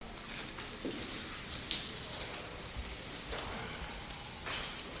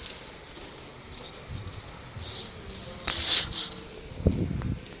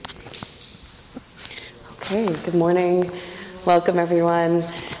Okay, good morning. Welcome, everyone.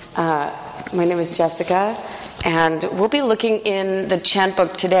 My name is Jessica, and we'll be looking in the chant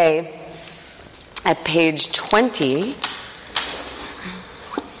book today at page 20.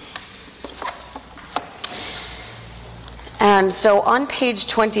 And so on page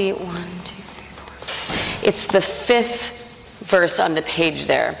 20, it's the fifth verse on the page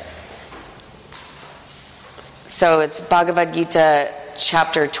there. So it's Bhagavad Gita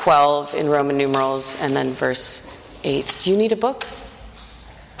chapter 12 in Roman numerals and then verse 8. Do you need a book?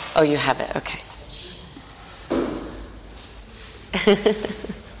 Oh, you have it. Okay.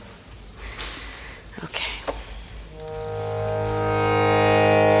 Okay.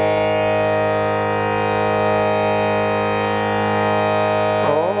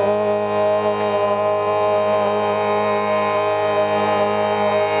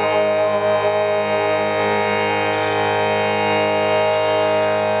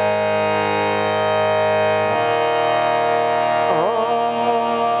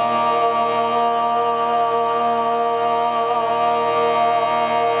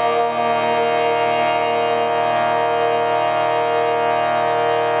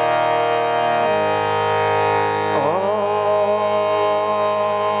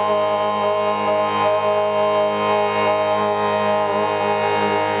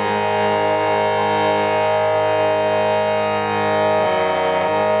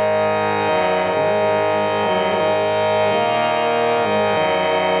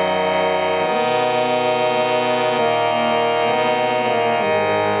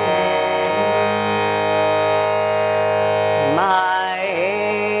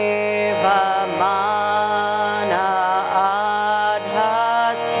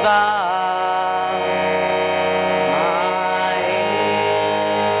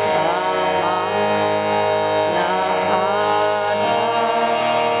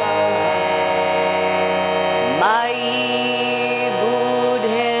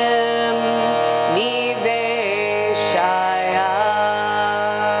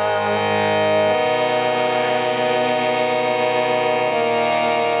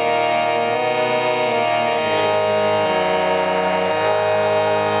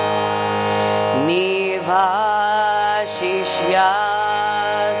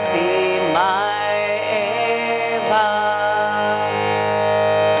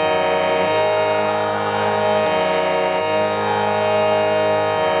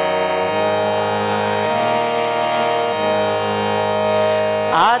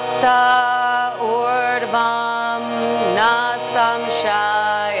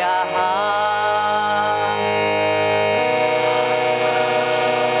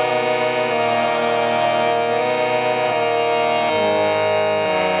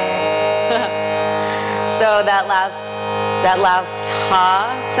 So that last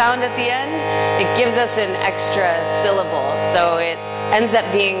ha sound at the end, it gives us an extra syllable. So it ends up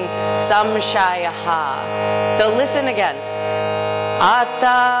being samshayaha. So listen again.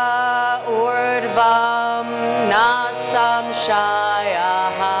 Atta urdvam na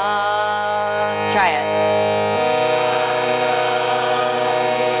samshayaha. Try it.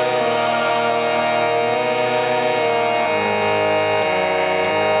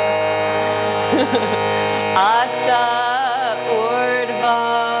 Atta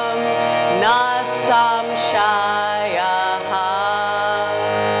urdvam na samshayaha.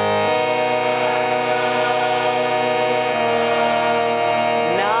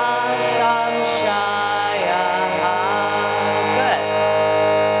 Na samshayaha. Good.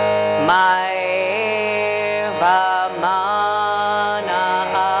 Maeva mana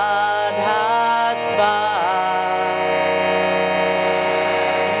adhatsva.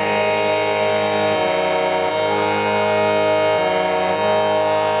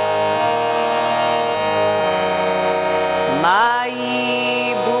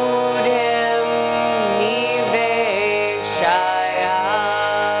 Mayi buddhim niveshaya.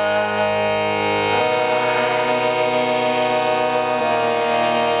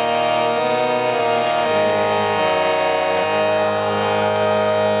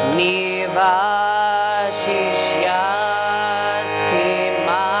 Nivashishyasi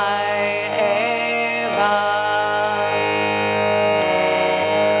mayeva.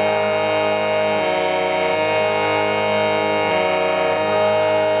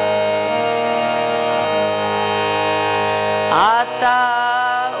 Atta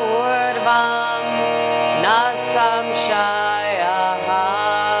urdvam na samshayaha.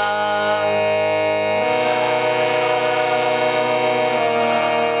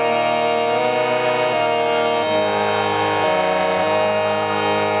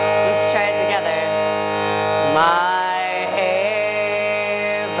 Let's try it together. My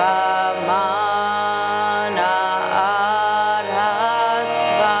eva man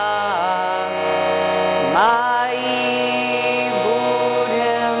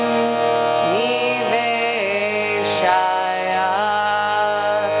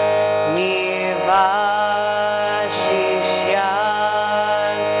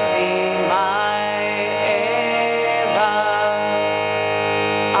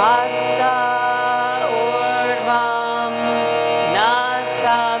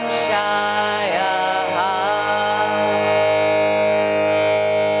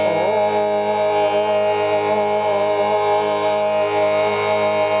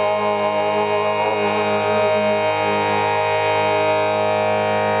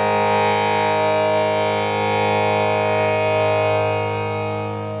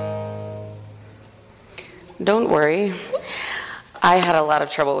don't worry. I had a lot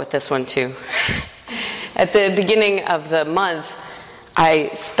of trouble with this one too. At the beginning of the month, I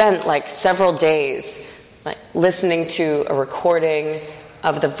spent like several days like listening to a recording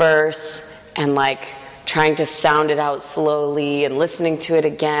of the verse and like trying to sound it out slowly and listening to it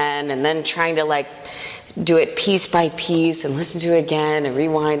again and then trying to like do it piece by piece and listen to it again and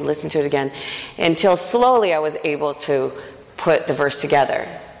rewind, listen to it again, until slowly I was able to put the verse together.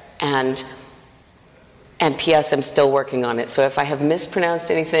 And P.S., I'm still working on it. So if I have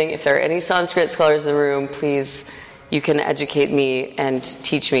mispronounced anything, if there are any Sanskrit scholars in the room, please, you can educate me and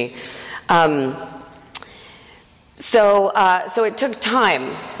teach me. So it took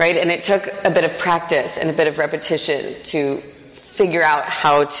time, right? And it took a bit of practice and a bit of repetition to figure out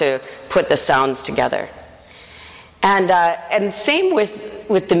how to put the sounds together. And same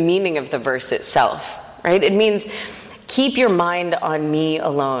with the meaning of the verse itself, right? It means keep your mind on me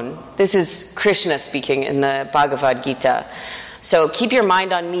alone. This is Krishna speaking in the Bhagavad Gita. So keep your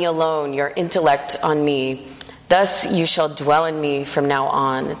mind on me alone, your intellect on me. Thus you shall dwell in me from now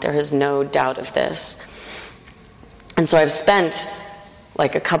on. There is no doubt of this. And so I've spent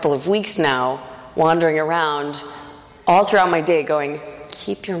like a couple of weeks now wandering around all throughout my day going,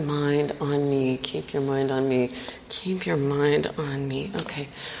 keep your mind on me, keep your mind on me, keep your mind on me. Okay.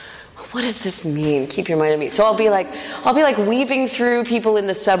 What does this mean? Keep your mind on me. So I'll be like weaving through people in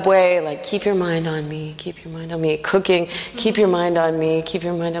the subway, like, keep your mind on me, keep your mind on me. Cooking, keep your mind on me, keep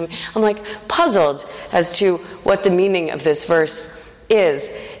your mind on me. I'm like puzzled as to what the meaning of this verse is.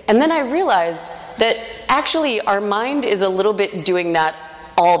 And then I realized that actually our mind is a little bit doing that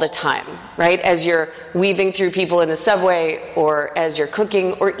all the time, right? As you're weaving through people in the subway, or as you're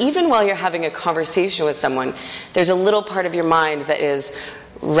cooking, or even while you're having a conversation with someone, there's a little part of your mind that is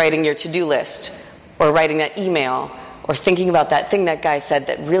writing your to-do list, or writing that email, or thinking about that thing that guy said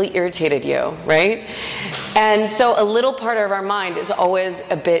that really irritated you, right? And so a little part of our mind is always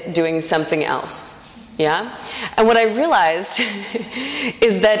a bit doing something else, yeah? And what I realized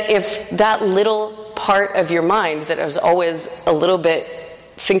is that if that little part of your mind that is always a little bit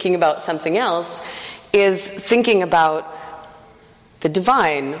thinking about something else is thinking about the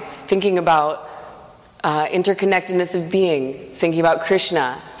divine, thinking about interconnectedness of being, thinking about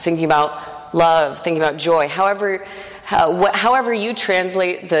Krishna, thinking about love, thinking about joy. However you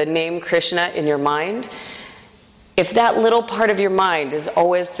translate the name Krishna in your mind, if that little part of your mind is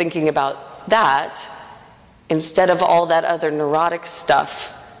always thinking about that, instead of all that other neurotic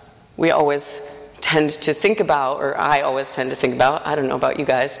stuff we always tend to think about, or I always tend to think about, I don't know about you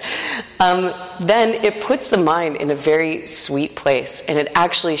guys, then it puts the mind in a very sweet place, and it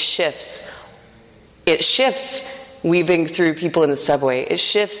actually shifts. It shifts weaving through people in the subway. It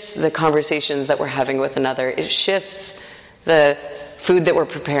shifts the conversations that we're having with another. It shifts the food that we're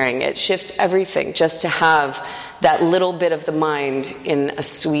preparing. It shifts everything just to have that little bit of the mind in a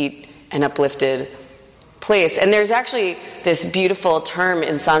sweet and uplifted place. And there's actually this beautiful term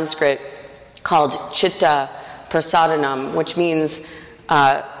in Sanskrit called chitta prasadanam, which means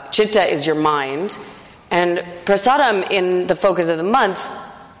chitta is your mind, and prasadam in the focus of the month,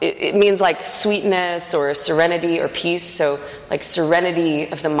 it means like sweetness or serenity or peace, so like serenity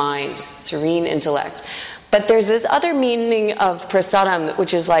of the mind, serene intellect. But there's this other meaning of prasadam,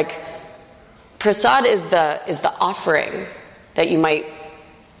 which is like, prasad is the offering that you might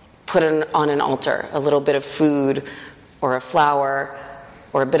put on an altar, a little bit of food or a flower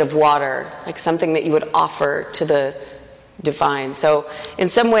or a bit of water, like something that you would offer to the divine. So in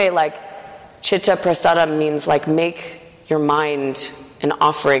some way, like chitta prasadam means like make your mind an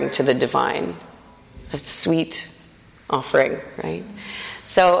offering to the divine, a sweet offering, right?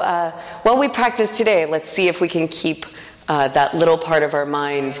 So while we practice today, let's see if we can keep that little part of our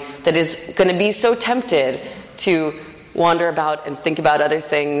mind that is going to be so tempted to wander about and think about other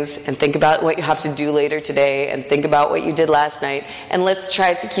things and think about what you have to do later today and think about what you did last night. And let's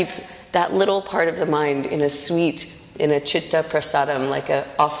try to keep that little part of the mind in a sweet, in a chitta prasadam, like an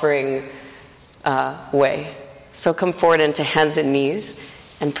offering way. So come forward into hands and knees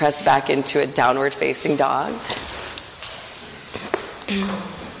and press back into a downward facing dog.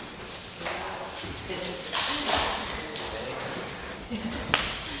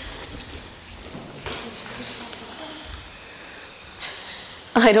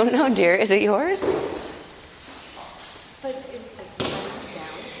 I don't know, dear. Is it yours?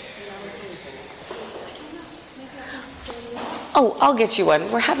 Oh, I'll get you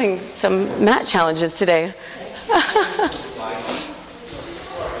one. We're having some mat challenges today.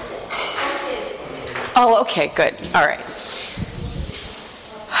 Oh, okay, good. All right.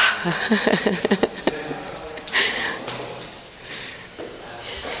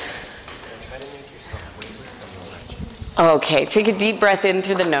 Okay, take a deep breath in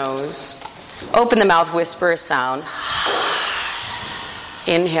through the nose. Open the mouth, whisper a sound.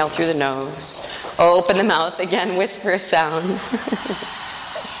 Inhale through the nose. Open the mouth again, whisper a sound.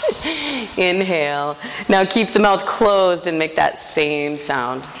 Inhale. Now keep the mouth closed and make that same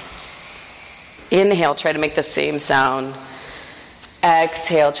sound. Inhale, try to make the same sound.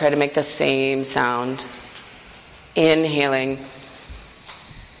 Exhale, try to make the same sound. Inhaling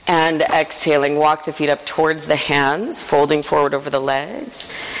and exhaling. Walk the feet up towards the hands, folding forward over the legs.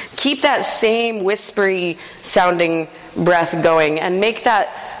 Keep that same whispery sounding breath going, and make that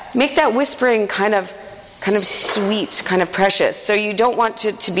whispering kind of sweet, kind of precious. So you don't want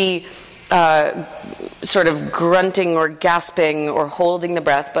it to be sort of grunting or gasping or holding the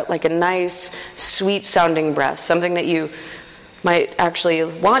breath, but like a nice, sweet sounding breath, something that you might actually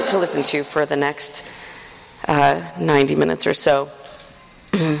want to listen to for the next 90 minutes or so.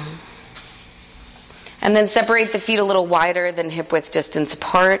 And then separate the feet a little wider than hip width distance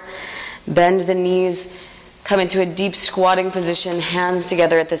apart. Bend the knees. Come into a deep squatting position, hands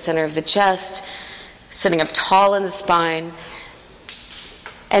together at the center of the chest, sitting up tall in the spine.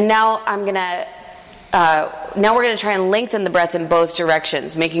 And now we're going to try and lengthen the breath in both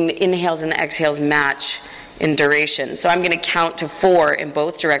directions, making the inhales and the exhales match in duration. So I'm going to count to 4 in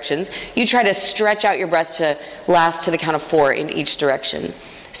both directions. You try to stretch out your breath to last to the count of 4 in each direction.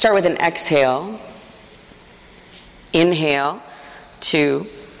 Start with an exhale. Inhale, 2,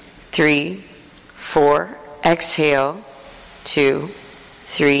 3, 4. Exhale, 2,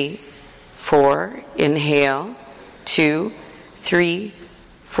 3, 4. Inhale, 2, 3,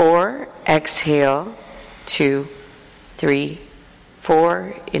 4. Exhale, 2, 3,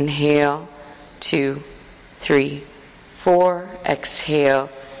 4. Inhale, 2, 3, 4. Exhale,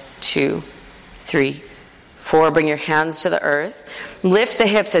 2, 3, 4. Bring your hands to the earth. Lift the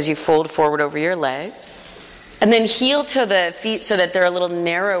hips as you fold forward over your legs. And then heel to the feet so that they're a little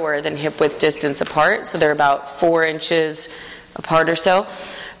narrower than hip width distance apart. So they're about 4 inches apart or so.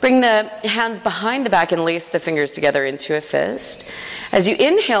 Bring the hands behind the back and lace the fingers together into a fist. As you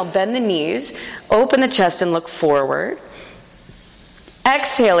inhale, bend the knees, open the chest and look forward.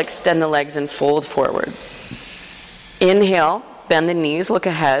 Exhale, extend the legs and fold forward. Inhale, bend the knees, look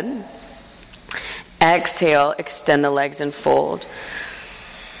ahead. Exhale, extend the legs and fold.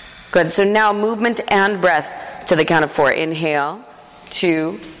 Good. So now movement and breath to the count of 4. Inhale,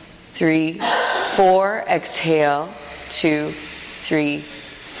 2, 3, 4. Exhale, 2, 3,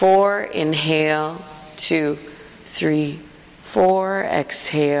 4. Inhale, 2, 3, 4.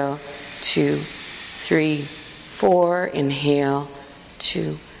 Exhale, 2, 3, 4. Inhale,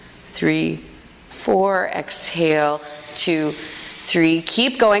 2, 3, 4. Exhale, 2, 3.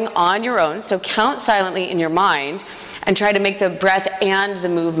 Keep going on your own. So count silently in your mind and try to make the breath and the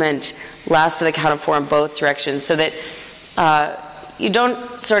movement last to the count of 4 in both directions, so that you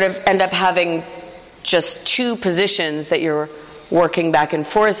don't sort of end up having just 2 positions that you're working back and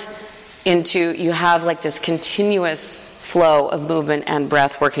forth into. You have like this continuous flow of movement and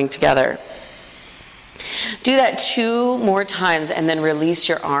breath working together. Do that 2 more times and then release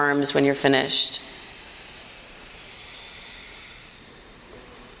your arms when you're finished.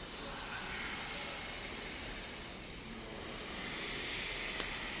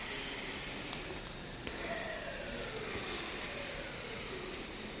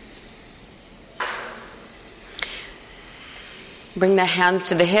 Bring the hands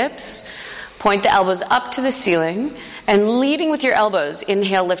to the hips, point the elbows up to the ceiling, and leading with your elbows,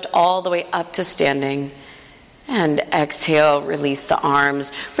 inhale, lift all the way up to standing, and exhale, release the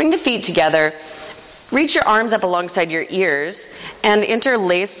arms. Bring the feet together, reach your arms up alongside your ears, and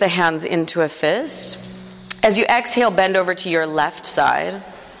interlace the hands into a fist. As you exhale, bend over to your left side.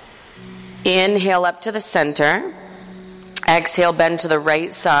 Inhale up to the center. Exhale, bend to the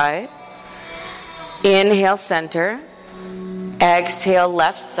right side. Inhale, center. Exhale,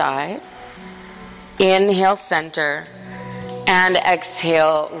 left side. Inhale, center. And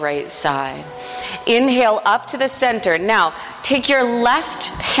exhale, right side. Inhale up to the center. Now, take your left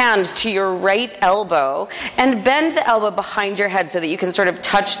hand to your right elbow and bend the elbow behind your head so that you can sort of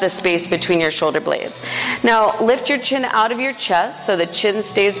touch the space between your shoulder blades. Now, lift your chin out of your chest so the chin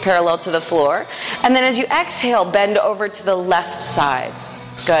stays parallel to the floor. And then as you exhale, bend over to the left side.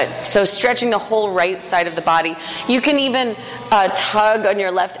 Good. So stretching the whole right side of the body. You can even tug on your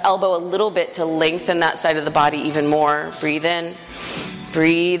left elbow a little bit to lengthen that side of the body even more. Breathe in.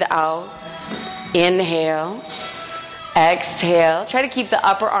 Breathe out. Inhale. Exhale. Try to keep the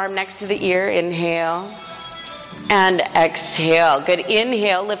upper arm next to the ear. Inhale. And exhale. Good.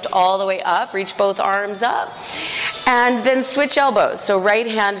 Inhale. Lift all the way up. Reach both arms up. And then switch elbows. So right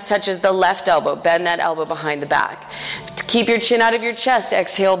hand touches the left elbow. Bend that elbow behind the back. Keep your chin out of your chest.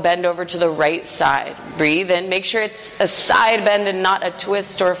 Exhale, bend over to the right side. Breathe in. Make sure it's a side bend and not a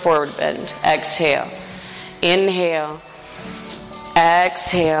twist or forward bend. Exhale. Inhale.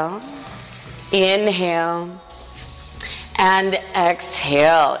 Exhale. Inhale. And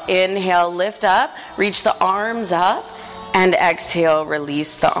exhale. Inhale, lift up. Reach the arms up. And exhale,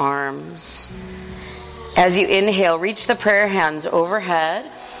 release the arms. As you inhale, reach the prayer hands overhead.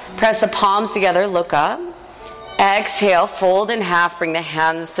 Press the palms together, look up. Exhale, fold in half, bring the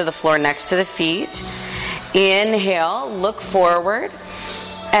hands to the floor next to the feet. Inhale, look forward.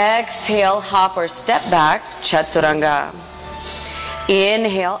 Exhale, hop or step back, chaturanga.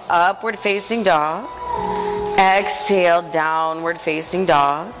 Inhale, upward facing dog. Exhale, downward facing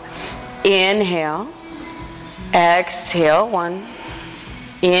dog. Inhale. Exhale, 1.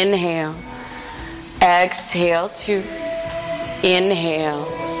 Inhale. Exhale, 2. Inhale.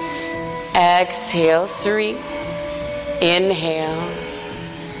 Exhale, 3. Inhale.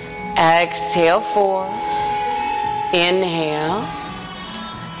 Exhale, 4. Inhale.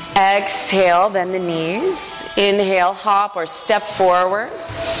 Exhale, bend the knees. Inhale, hop or step forward.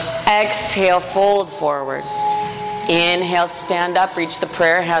 Exhale, fold forward. Inhale, stand up, reach the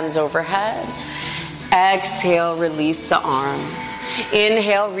prayer hands overhead. Exhale, release the arms.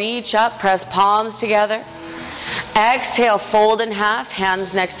 Inhale, reach up, press palms together. Exhale, fold in half,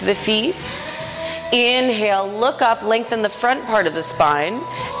 hands next to the feet. Inhale, look up, lengthen the front part of the spine.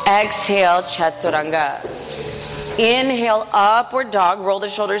 Exhale, chaturanga. Inhale, upward dog, roll the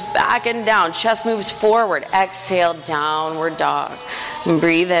shoulders back and down. Chest moves forward. Exhale, downward dog.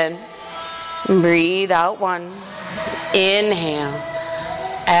 Breathe in. Breathe out, 1. Inhale.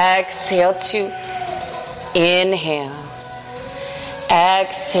 Exhale, 2. Inhale.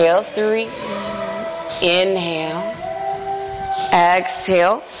 Exhale, 3. Inhale.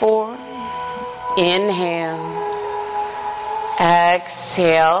 Exhale, 4. Inhale.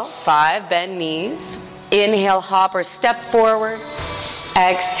 Exhale, 5. Bend knees. Inhale, hop or step forward.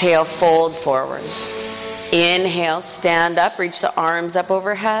 Exhale, fold forward. Inhale, stand up, reach the arms up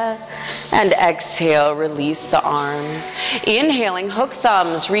overhead. And exhale, release the arms. Inhaling, hook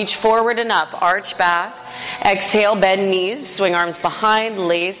thumbs, reach forward and up, arch back. Exhale, bend knees, swing arms behind,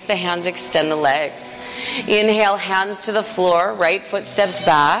 lace the hands, extend the legs. Inhale, hands to the floor, right foot steps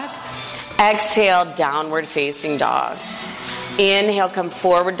back. Exhale, downward facing dog. Inhale, come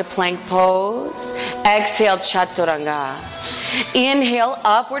forward to plank pose. Exhale, chaturanga. Inhale,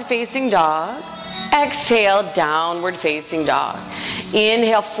 upward facing dog. Exhale, downward facing dog.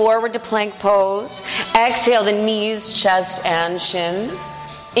 Inhale, forward to plank pose. Exhale, the knees, chest, and chin.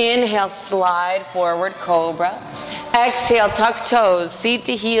 Inhale, slide forward, cobra. Exhale, tuck toes, seat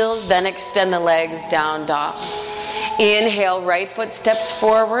to heels, then extend the legs, down dog. Inhale, right foot steps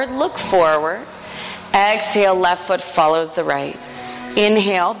forward, look forward. Exhale, left foot follows the right.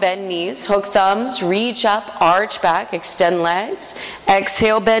 Inhale, bend knees, hook thumbs, reach up, arch back, extend legs.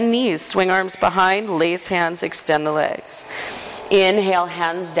 Exhale, bend knees, swing arms behind, lace hands, extend the legs. Inhale,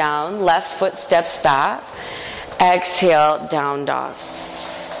 hands down, left foot steps back. Exhale, down dog.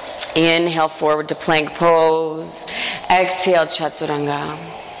 Inhale, forward to plank pose. Exhale, chaturanga.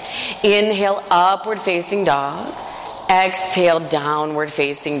 Inhale, upward facing dog. Exhale, downward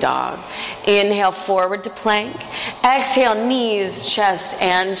facing dog. Inhale, forward to plank. Exhale, knees, chest,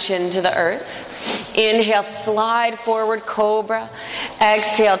 and chin to the earth. Inhale, slide forward, cobra.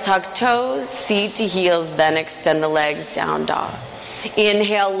 Exhale, tuck toes, seat to heels, then extend the legs, down dog.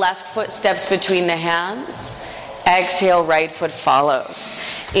 Inhale, left foot steps between the hands. Exhale, right foot follows.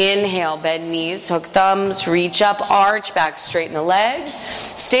 Inhale, bend knees, hook thumbs, reach up, arch back, straighten the legs.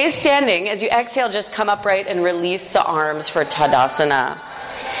 Stay standing. As you exhale, just come upright and release the arms for Tadasana.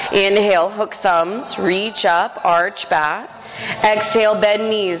 Inhale, hook thumbs, reach up, arch back. Exhale, bend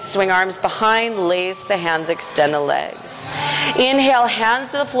knees, swing arms behind, lace the hands, extend the legs. Inhale,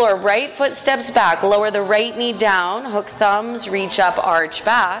 hands to the floor, right foot steps back, lower the right knee down, hook thumbs, reach up, arch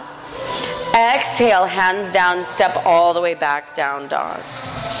back. Exhale, hands down, step all the way back, down dog.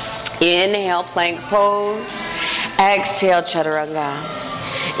 Inhale, plank pose. Exhale, chaturanga.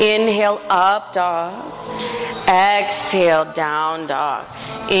 Inhale, up dog. Exhale, down dog.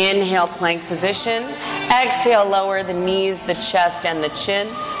 Inhale, plank position. Exhale, lower the knees, the chest, and the chin.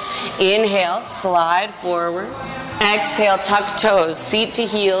 Inhale, slide forward. Exhale, tuck toes, seat to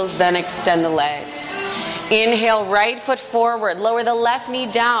heels, then extend the legs. Inhale, right foot forward. Lower the left knee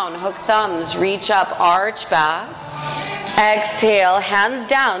down. Hook thumbs, reach up, arch back. Exhale, hands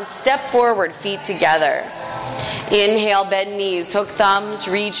down, step forward, feet together. Inhale, bend knees, hook thumbs,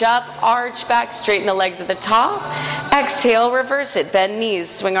 reach up, arch back, straighten the legs at the top. Exhale, reverse it, bend knees,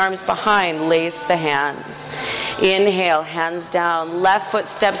 swing arms behind, lace the hands. Inhale, hands down, left foot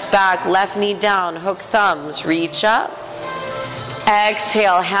steps back, left knee down, hook thumbs, reach up.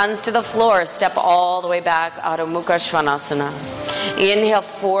 Exhale, hands to the floor, step all the way back, Adho Mukha Svanasana. Inhale,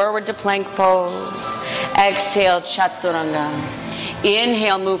 forward to plank pose. Exhale, Chaturanga.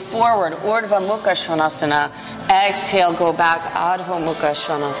 Inhale, move forward, Urdhva Mukha Svanasana. Exhale, go back, Adho Mukha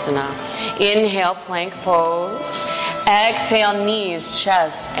Svanasana. Inhale, plank pose. Exhale, knees,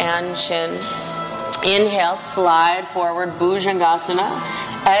 chest, and chin. Inhale, slide forward, Bhujangasana.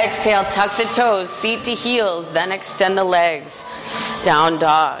 Exhale, tuck the toes, seat to heels, then extend the legs. Down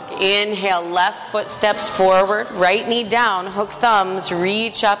dog. Inhale, left foot steps forward, right knee down, hook thumbs,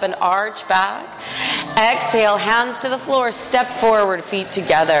 reach up and arch back. Exhale, hands to the floor, step forward, feet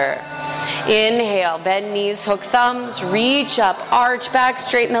together. Inhale, bend knees, hook thumbs, reach up, arch back,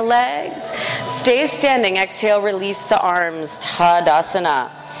 straighten the legs. Stay standing. Exhale, release the arms, Tadasana.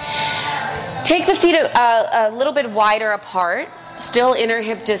 Take the feet a little bit wider apart, still inner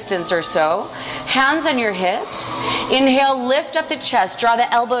hip distance or so. Hands on your hips. Inhale, lift up the chest, draw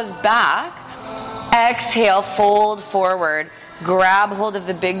the elbows back. Exhale, fold forward. Grab hold of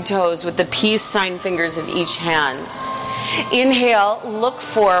the big toes with the peace sign fingers of each hand. Inhale, look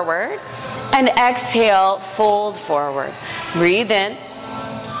forward. And exhale, fold forward. Breathe in.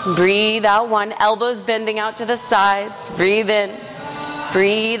 Breathe out. One. Elbows bending out to the sides. Breathe in.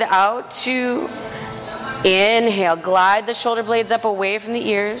 Breathe out. Two. Inhale. Glide the shoulder blades up away from the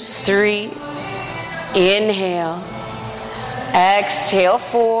ears. Three. Inhale. Exhale.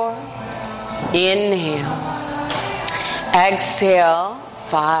 Four. Inhale. Exhale.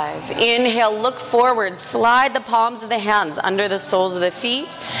 Five. Inhale, look forward. Slide the palms of the hands under the soles of the feet.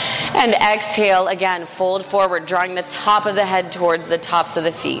 And exhale again, fold forward, drawing the top of the head towards the tops of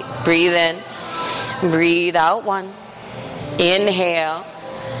the feet. Breathe in. Breathe out. One. Inhale.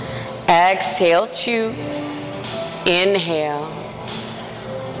 Exhale. Two. Inhale.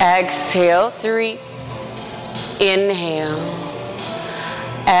 Exhale. Three. Inhale.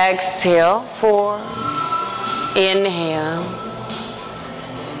 Exhale. Four. Inhale.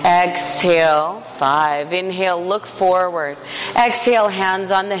 Exhale. Five. Inhale, look forward. Exhale,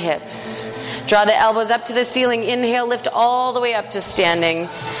 hands on the hips. Draw the elbows up to the ceiling. Inhale, lift all the way up to standing.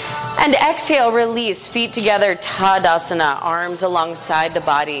 And exhale, release, feet together, Tadasana, arms alongside the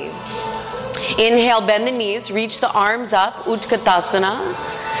body. Inhale, bend the knees, reach the arms up, Utkatasana.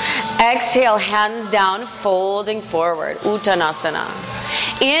 Exhale, hands down, folding forward, Uttanasana.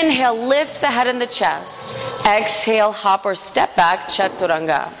 Inhale, lift the head and the chest. Exhale, hop or step back,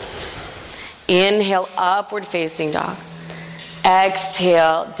 Chaturanga. Inhale, upward facing dog.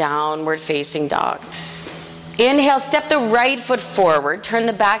 Exhale, downward facing dog. Inhale, step the right foot forward, turn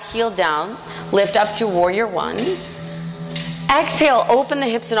the back heel down, lift up to warrior one. Exhale, open the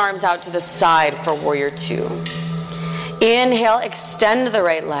hips and arms out to the side for warrior two. Inhale, extend the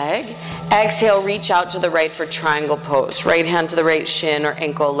right leg. Exhale, reach out to the right for triangle pose. Right hand to the right shin or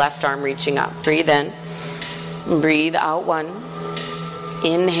ankle, left arm reaching up. Breathe in. Breathe out. One.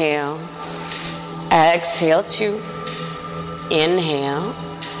 Inhale. Exhale. Two. Inhale.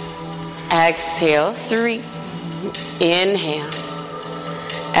 Exhale. Three. Inhale.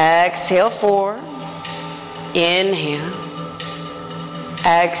 Exhale. Four. Inhale.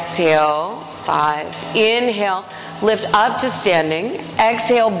 Exhale. Five. Inhale. Lift up to standing.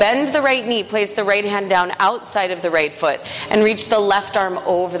 Exhale, bend the right knee. Place the right hand down outside of the right foot. And reach the left arm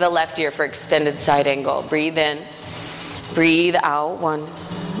over the left ear for extended side angle. Breathe in. Breathe out. One.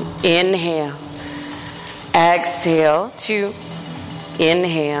 Inhale. Exhale. Two.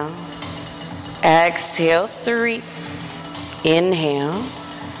 Inhale. Exhale. Three. Inhale.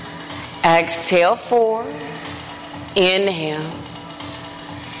 Exhale. Four. Inhale.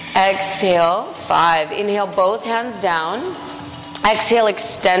 Exhale. Five. Inhale, both hands down. Exhale,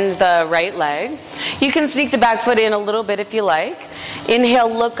 extend the right leg. You can sneak the back foot in a little bit if you like.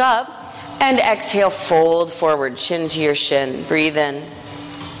 Inhale, look up. And exhale, fold forward, chin to your shin. Breathe in.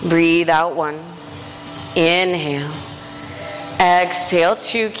 Breathe out. One. Inhale. Exhale.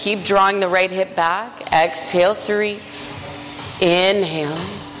 Two. Keep drawing the right hip back. Exhale. Three. Inhale.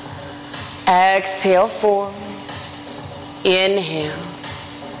 Exhale. Four. Inhale.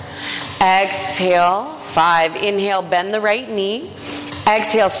 Exhale. Five. Inhale, bend the right knee.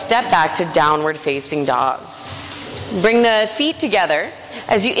 Exhale, step back to downward facing dog. Bring the feet together.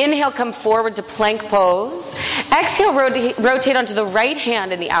 As you inhale, come forward to plank pose. Exhale, rotate onto the right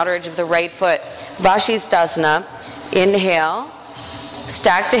hand and the outer edge of the right foot. Vashisthasana. Inhale.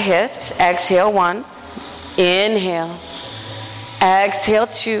 Stack the hips. Exhale. One. Inhale. Exhale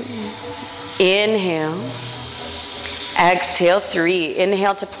 2. Inhale. Exhale 3.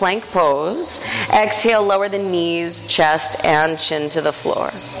 Inhale to plank pose. Exhale, lower the knees, chest, and chin to the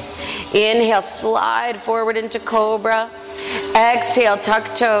floor. Inhale, slide forward into cobra. Exhale,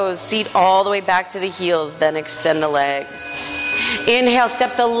 tuck toes, seat all the way back to the heels, then extend the legs. Inhale,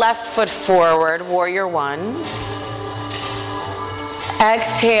 step the left foot forward, warrior 1.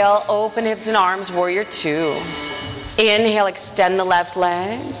 Exhale, open hips and arms, warrior 2. Inhale, extend the left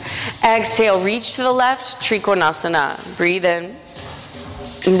leg. Exhale, reach to the left, Trikonasana. Breathe in.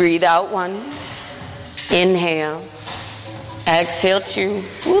 Breathe out 1. Inhale. Exhale 2.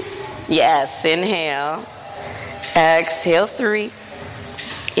 Whoop. Yes, inhale. Exhale 3.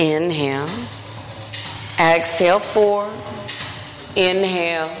 Inhale. Exhale 4.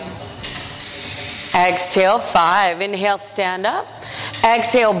 Inhale. Exhale 5. Inhale, stand up.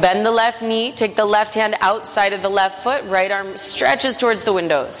 Exhale, bend the left knee. Take the left hand outside of the left foot. Right arm stretches towards the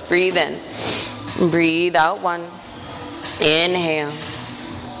windows. Breathe in. Breathe out 1. Inhale.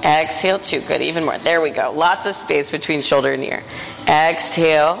 Exhale 2. Good, even more. There we go. Lots of space between shoulder and ear.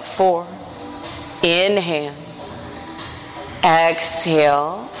 Exhale 4. Inhale.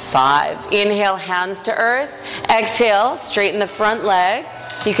 Exhale 5. Inhale, hands to earth. Exhale, straighten the front leg.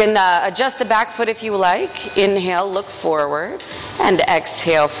 You can adjust the back foot if you like. Inhale, look forward. And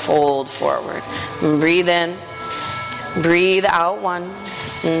exhale, fold forward. Breathe in. Breathe out 1.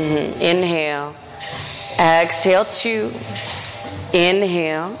 Inhale. Exhale 2.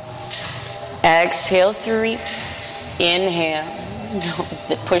 Inhale. Exhale 3. Inhale.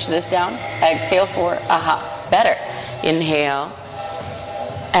 Push this down. Exhale 4. Aha. Better. Inhale.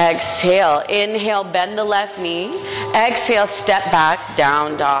 Exhale. Inhale, bend the left knee. Exhale, step back,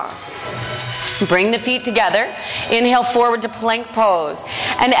 down dog. Bring the feet together. Inhale, forward to plank pose.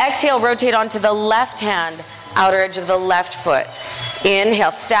 And exhale, rotate onto the left hand, outer edge of the left foot.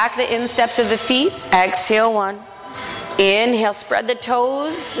 Inhale, stack the insteps of the feet. Exhale 1. Inhale, spread the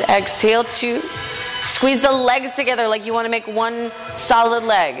toes. Exhale 2. Squeeze the legs together like you want to make one solid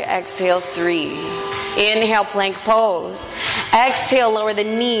leg. Exhale 3. Inhale, plank pose. Exhale, lower the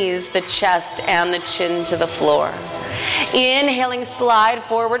knees, the chest, and the chin to the floor. Inhaling, slide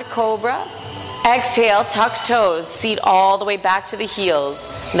forward, cobra. Exhale, tuck toes, seat all the way back to the heels.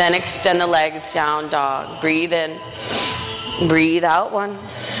 Then extend the legs, down dog. Breathe in. Breathe out 1.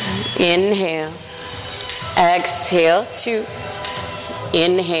 Inhale. Exhale 2.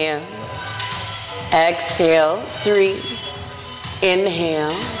 Inhale. Exhale 3.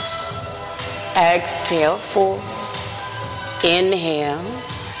 Inhale. Exhale 4. Inhale.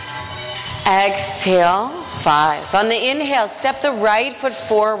 Exhale 5. On the inhale, step the right foot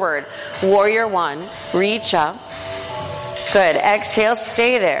forward. Warrior 1. Reach up. Good. Exhale,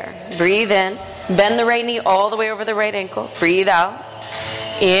 stay there. Breathe in. Bend the right knee all the way over the right ankle. Breathe out.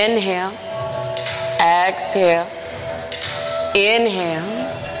 Inhale. Exhale. Inhale.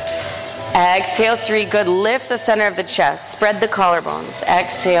 Exhale 3. Good. Lift the center of the chest. Spread the collarbones.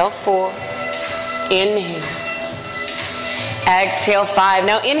 Exhale 4. Inhale. Exhale 5.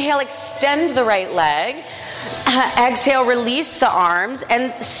 Now inhale, extend the right leg. Exhale, release the arms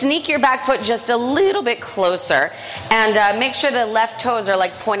and sneak your back foot just a little bit closer. And make sure the left toes are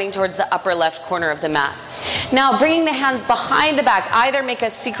like pointing towards the upper left corner of the mat. Now bringing the hands behind the back, either make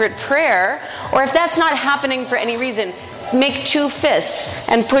a secret prayer, or if that's not happening for any reason, make 2 fists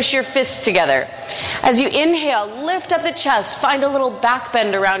and push your fists together. As you inhale, lift up the chest, find a little back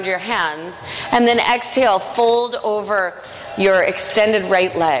bend around your hands, and then exhale, fold over your extended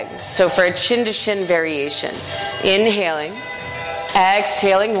right leg. So for a chin-to-chin variation. Inhaling,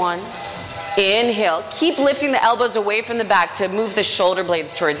 exhaling 1. Inhale, keep lifting the elbows away from the back to move the shoulder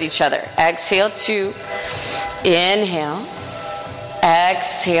blades towards each other. Exhale 2. Inhale,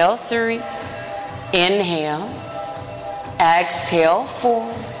 exhale 3. Inhale. Exhale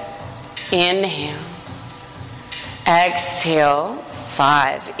 4. Inhale. Exhale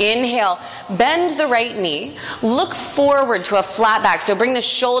 5. Inhale, bend the right knee. Look forward to a flat back. So bring the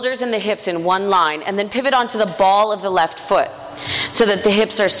shoulders and the hips in one line and then pivot onto the ball of the left foot so that the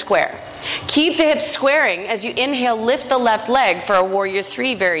hips are square. Keep the hips squaring as you inhale, lift the left leg for a warrior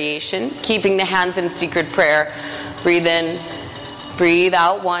 3 variation, keeping the hands in secret prayer. Breathe in, breathe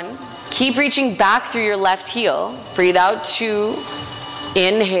out 1. Keep reaching back through your left heel. Breathe out 2.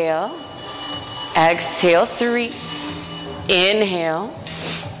 Inhale. Exhale 3. Inhale.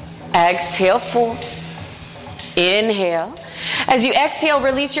 Exhale 4. Inhale. As you exhale,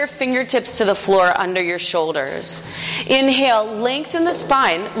 release your fingertips to the floor under your shoulders. Inhale, lengthen the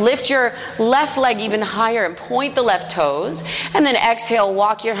spine. Lift your left leg even higher and point the left toes. And then exhale,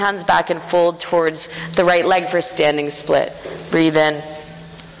 walk your hands back and fold towards the right leg for standing split. Breathe in.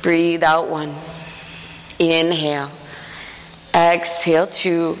 Breathe out. 1. Inhale. Exhale.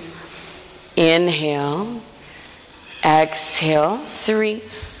 2. Inhale. Exhale. 3.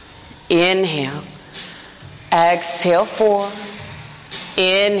 Inhale. Exhale. 4.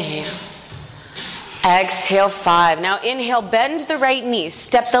 Inhale. Exhale. 5. Now inhale, bend the right knee.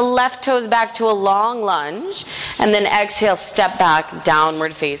 Step the left toes back to a long lunge. And then exhale, step back,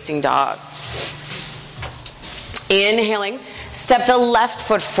 downward facing dog. Inhaling, step the left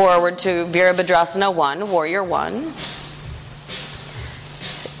foot forward to Virabhadrasana 1, Warrior 1.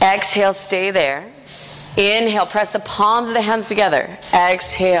 Exhale, stay there. Inhale, press the palms of the hands together.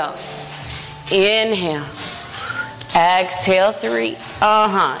 Exhale. Inhale. Exhale. 3.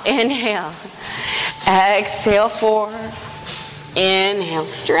 Inhale. Exhale. 4. Inhale,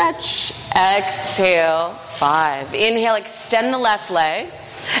 stretch. Exhale. 5. Inhale, extend the left leg.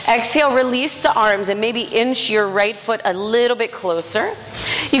 Exhale, release the arms and maybe inch your right foot a little bit closer.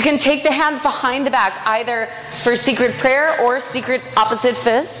 You can take the hands behind the back, either for secret prayer or secret opposite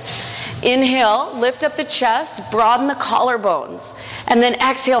fists. Inhale, lift up the chest, broaden the collarbones. And then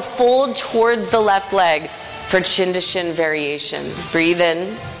exhale, fold towards the left leg for chin to shin variation. Breathe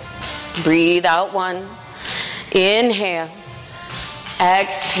in, breathe out. 1. Inhale.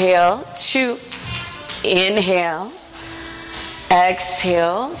 Exhale. 2. Inhale.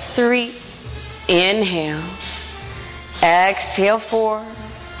 Exhale. 3. Inhale. Exhale. 4.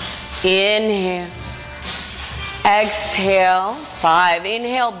 Inhale. Exhale. 5.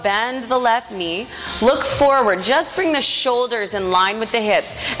 Inhale, bend the left knee. Look forward. Just bring the shoulders in line with the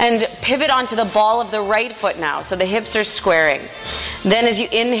hips. And pivot onto the ball of the right foot now. So the hips are squaring. Then as you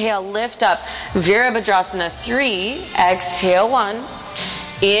inhale, lift up. Virabhadrasana 3. Exhale. 1.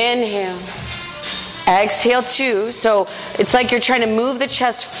 Inhale. Exhale. 2. So it's like you're trying to move the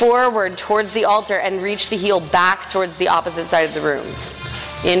chest forward towards the altar and reach the heel back towards the opposite side of the room.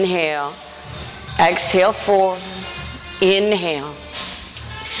 Inhale. Exhale. 4. Inhale.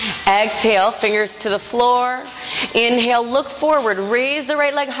 Exhale, fingers to the floor. Inhale, look forward. Raise the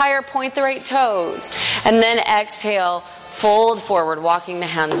right leg higher, point the right toes. And then exhale, fold forward, walking the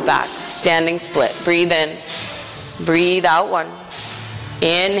hands back. Standing split. Breathe in. Breathe out. 1.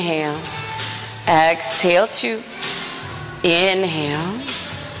 Inhale. Exhale. 2. Inhale.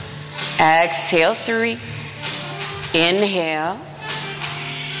 Exhale. 3. Inhale.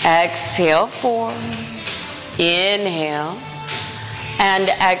 Exhale. 4. Inhale. And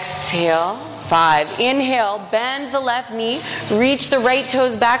exhale. 5. Inhale, bend the left knee. Reach the right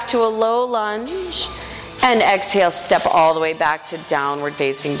toes back to a low lunge. And exhale, step all the way back to downward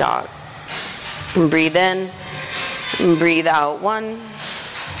facing dog. And breathe in. And breathe out. 1.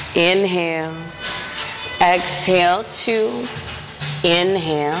 Inhale. Exhale. 2.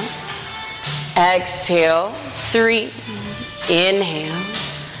 Inhale. Exhale. 3. Inhale.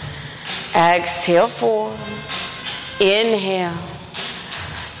 Exhale. 4. Inhale.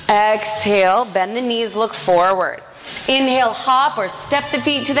 Exhale. Bend the knees. Look forward. Inhale. Hop or step the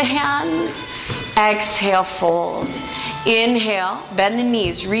feet to the hands. Exhale. Fold. Inhale. Bend the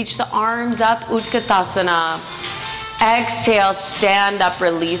knees. Reach the arms up. Utkatasana. Exhale. Stand up.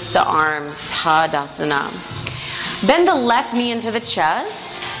 Release the arms. Tadasana. Bend the left knee into the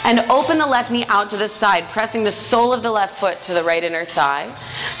chest. And open the left knee out to the side, pressing the sole of the left foot to the right inner thigh.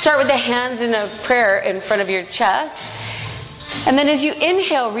 Start with the hands in a prayer in front of your chest. And then as you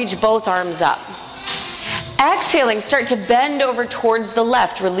inhale, reach both arms up. Exhaling, start to bend over towards the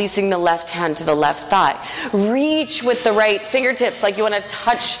left, releasing the left hand to the left thigh. Reach with the right fingertips like you want to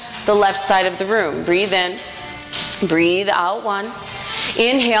touch the left side of the room. Breathe in. Breathe out. 1.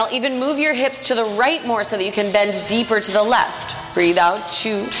 Inhale. Even move your hips to the right more so that you can bend deeper to the left. Breathe out.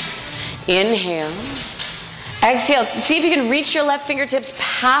 2. Inhale. Exhale. See if you can reach your left fingertips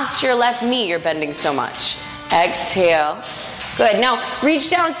past your left knee. You're bending so much. Exhale. Good. Now reach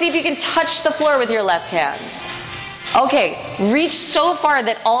down. See if you can touch the floor with your left hand. Okay. Reach so far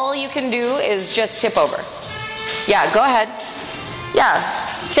that all you can do is just tip over. Yeah, go ahead. Yeah,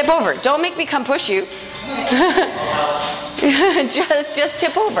 tip over. Don't make me come push you. just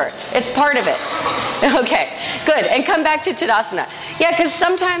tip over. It's part of it. Okay, good. And come back to Tadasana. Yeah, because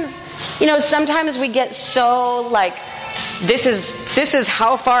sometimes we get so this is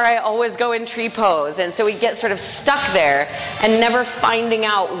how far I always go in tree pose. And so we get sort of stuck there and never finding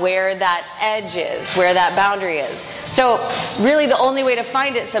out where that edge is, where that boundary is. So really the only way to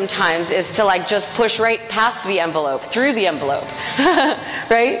find it sometimes is to like just push right past the envelope, through the envelope,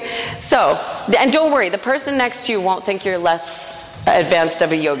 right? So, and don't worry, the person next to you won't think you're less advanced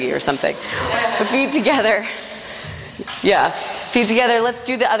of a yogi or something. The feet together. Yeah, feet together. Let's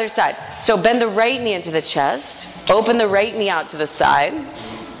do the other side. So bend the right knee into the chest. Open the right knee out to the side.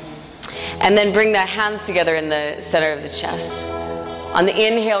 And then bring the hands together in the center of the chest. On the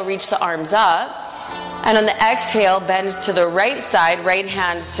inhale, reach the arms up. And on the exhale, bend to the right side, right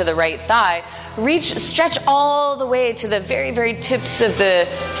hand to the right thigh. Stretch all the way to the very, very tips of the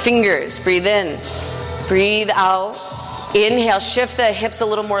fingers. Breathe in. Breathe out. Inhale, shift the hips a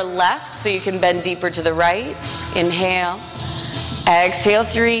little more left so you can bend deeper to the right. Inhale. Exhale,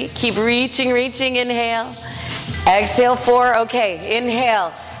 3. Keep reaching, inhale. Exhale, 4. Okay,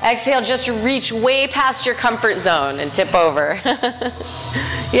 inhale. Exhale, just reach way past your comfort zone and tip over.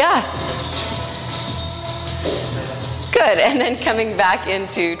 Yeah. Good, and then coming back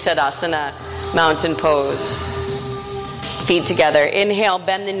into Tadasana, mountain pose. Feet together. Inhale,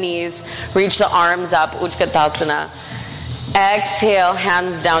 bend the knees, reach the arms up, Utkatasana. Exhale,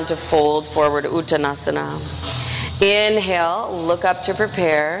 hands down to fold, forward, Uttanasana. Inhale, look up to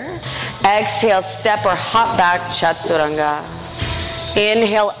prepare. Exhale, step or hop back, Chaturanga.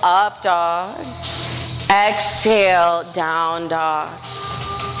 Inhale, up dog. Exhale, down dog.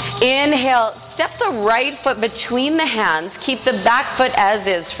 Inhale, step the right foot between the hands. Keep the back foot as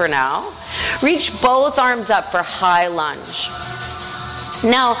is for now. Reach both arms up for high lunge.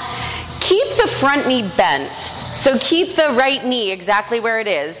 Now, keep the front knee bent. So keep the right knee exactly where it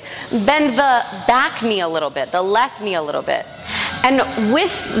is. Bend the back knee a little bit, the left knee a little bit. And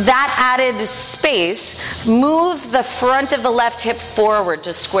with that added space, move the front of the left hip forward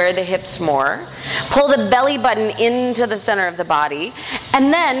to square the hips more. Pull the belly button into the center of the body.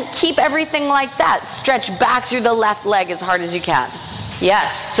 And then keep everything like that. Stretch back through the left leg as hard as you can.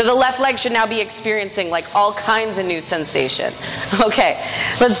 Yes, so the left leg should now be experiencing like all kinds of new sensation. Okay,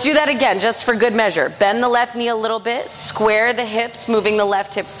 let's do that again just for good measure. Bend the left knee a little bit, square the hips, moving the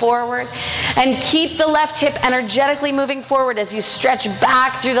left hip forward, and keep the left hip energetically moving forward as you stretch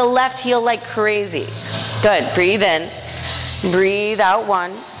back through the left heel like crazy. Good, breathe in, breathe out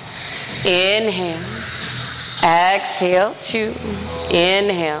 1, inhale, exhale 2,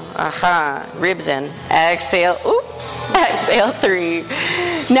 inhale, ribs in, exhale, oop. Exhale, 3.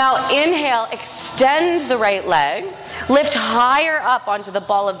 Now inhale, extend the right leg. Lift higher up onto the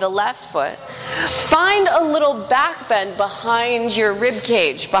ball of the left foot. Find a little back bend behind your rib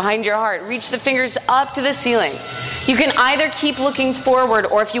cage, behind your heart. Reach the fingers up to the ceiling. You can either keep looking forward,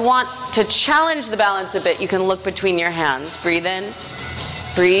 or if you want to challenge the balance a bit, you can look between your hands. Breathe in,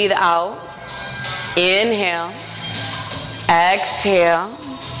 breathe out. Inhale, exhale,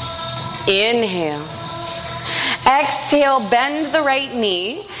 inhale. Exhale, bend the right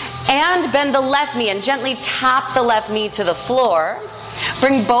knee and bend the left knee and gently tap the left knee to the floor.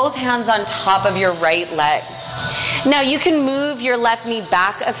 Bring both hands on top of your right leg. Now you can move your left knee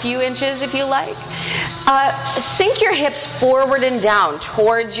back a few inches if you like. Sink your hips forward and down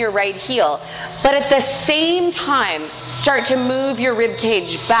towards your right heel, but at the same time start to move your rib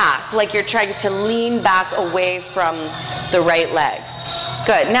cage back like you're trying to lean back away from the right leg.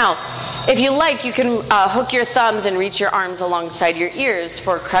 Good. Now, if you like, you can hook your thumbs and reach your arms alongside your ears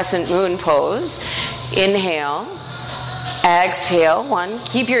for crescent moon pose. Inhale. Exhale, 1.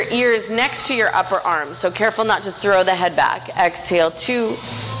 Keep your ears next to your upper arms, so careful not to throw the head back. Exhale, 2.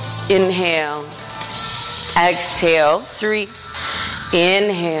 Inhale. Exhale, 3.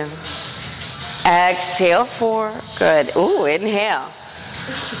 Inhale. Exhale, 4. Good. Ooh, inhale.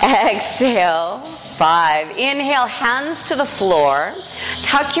 Exhale, 5. Inhale, hands to the floor.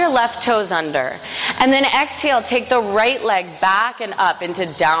 Tuck your left toes under. And then exhale, take the right leg back and up into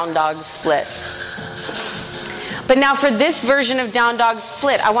down dog split. But now for this version of down dog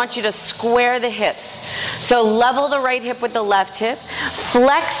split, I want you to square the hips. So level the right hip with the left hip,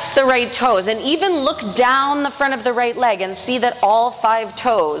 flex the right toes, and even look down the front of the right leg and see that all 5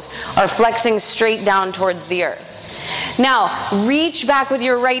 toes are flexing straight down towards the earth. Now, reach back with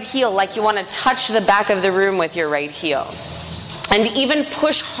your right heel like you want to touch the back of the room with your right heel. And even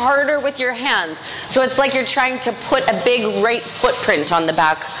push harder with your hands. So it's like you're trying to put a big right footprint on the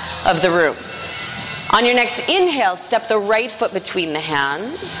back of the room. On your next inhale, step the right foot between the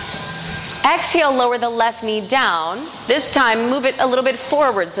hands. Exhale, lower the left knee down. This time, move it a little bit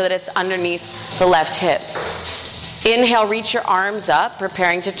forward so that it's underneath the left hip. Inhale, reach your arms up,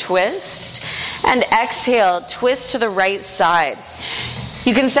 preparing to twist. And exhale, twist to the right side.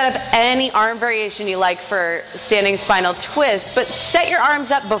 You can set up any arm variation you like for standing spinal twist, but set your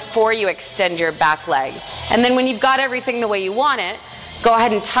arms up before you extend your back leg. And then when you've got everything the way you want it, go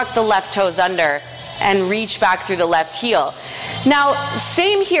ahead and tuck the left toes under and reach back through the left heel. Now,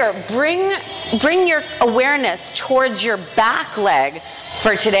 same here. Bring your awareness towards your back leg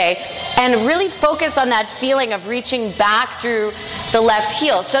for today and really focus on that feeling of reaching back through the left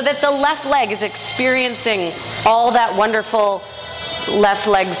heel so that the left leg is experiencing all that wonderful left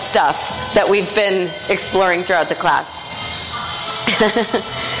leg stuff that we've been exploring throughout the class.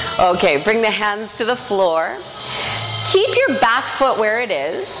 Okay, bring the hands to the floor. Keep your back foot where it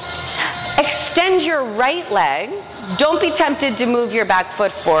is. Extend your right leg. Don't be tempted to move your back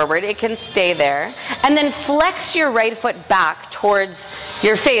foot forward. It can stay there. And then flex your right foot back towards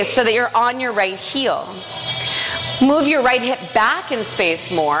your face so that you're on your right heel. Move your right hip back in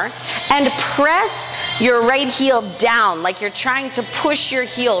space more and press your right heel down like you're trying to push your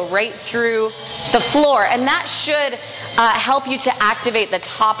heel right through the floor. And that should help you to activate the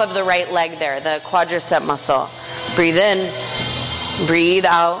top of the right leg there, the quadricep muscle. Breathe in, breathe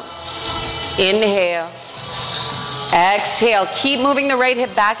out, inhale, exhale. Keep moving the right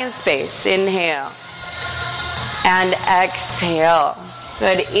hip back in space. Inhale and exhale.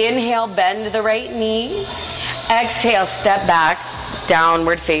 Good. Inhale, bend the right knee. Exhale, step back,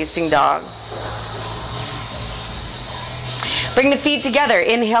 downward facing dog. Bring the feet together.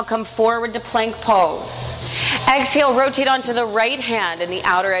 Inhale, come forward to plank pose. Exhale, rotate onto the right hand and the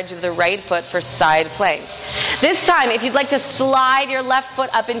outer edge of the right foot for side plank. This time, if you'd like to slide your left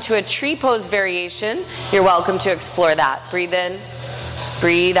foot up into a tree pose variation, you're welcome to explore that. Breathe in,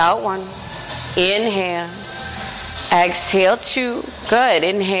 breathe out 1. Inhale, exhale 2. Good.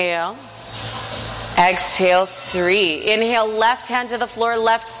 Inhale, exhale 3. Inhale, left hand to the floor,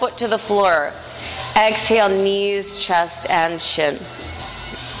 left foot to the floor. Exhale, knees, chest, and chin.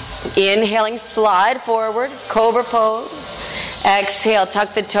 Inhaling, slide forward, cobra pose. Exhale,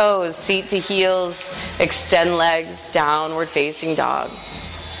 tuck the toes, seat to heels, extend legs, downward facing dog.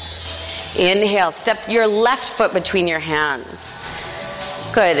 Inhale, step your left foot between your hands.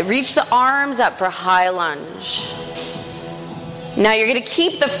 Good. Reach the arms up for high lunge. Now you're going to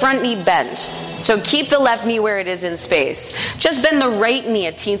keep the front knee bent. So keep the left knee where it is in space. Just bend the right knee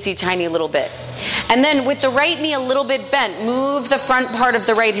a teensy tiny little bit. And then with the right knee a little bit bent, move the front part of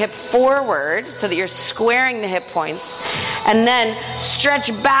the right hip forward so that you're squaring the hip points. And then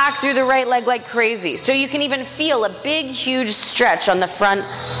stretch back through the right leg like crazy. So you can even feel a big, huge stretch on the front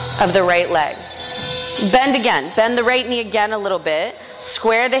of the right leg. Bend again. Bend the right knee again a little bit.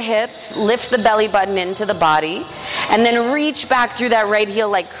 Square the hips. Lift the belly button into the body. And then reach back through that right heel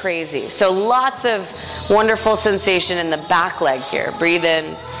like crazy. So lots of wonderful sensation in the back leg here. Breathe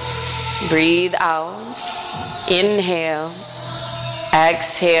in. Breathe out. Inhale.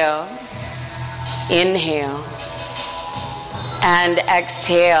 Exhale. Inhale. And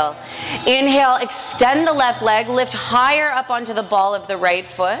exhale. Inhale, extend the left leg. Lift higher up onto the ball of the right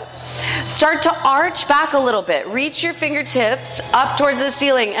foot. Start to arch back a little bit. Reach your fingertips up towards the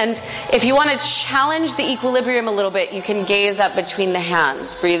ceiling. And if you want to challenge the equilibrium a little bit, you can gaze up between the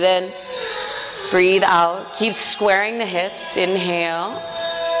hands. Breathe in. Breathe out. Keep squaring the hips. Inhale.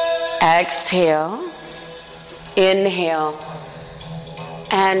 Exhale. Inhale.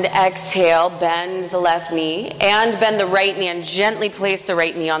 And exhale. Bend the left knee and bend the right knee and gently place the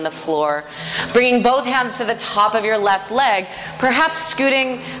right knee on the floor. Bringing both hands to the top of your left leg, perhaps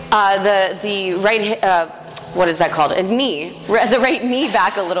scooting the right hip, what is that called? A knee. The right knee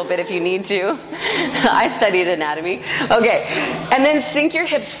back a little bit if you need to. I studied anatomy. Okay. And then sink your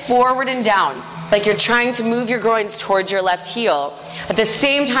hips forward and down like you're trying to move your groins towards your left heel. At the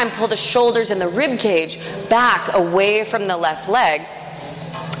same time, pull the shoulders and the rib cage back away from the left leg.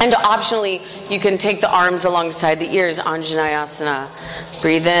 And optionally, you can take the arms alongside the ears, Anjaneyasana.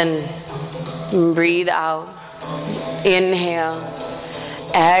 Breathe in, breathe out. Inhale,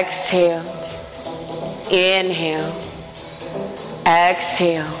 exhale, inhale,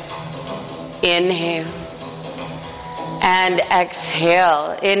 exhale, inhale, and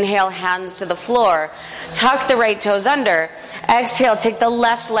exhale. Inhale, hands to the floor. Tuck the right toes under. Exhale, take the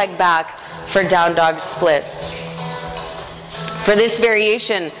left leg back for down dog split. For this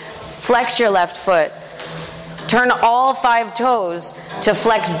variation, flex your left foot. Turn all 5 toes to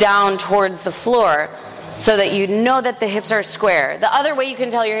flex down towards the floor so that you know that the hips are square. The other way you can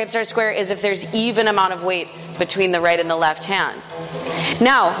tell your hips are square is if there's even amount of weight between the right and the left hand.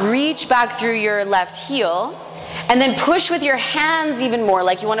 Now, reach back through your left heel and then push with your hands even more,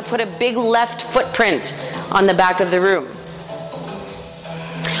 like you want to put a big left footprint on the back of the room.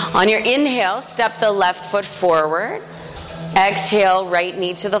 On your inhale, step the left foot forward. Exhale, right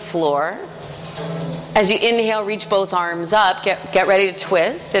knee to the floor. As you inhale, reach both arms up. Get ready to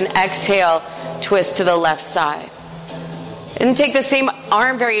twist. And exhale, twist to the left side. And take the same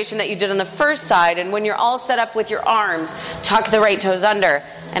arm variation that you did on the first side. And when you're all set up with your arms, tuck the right toes under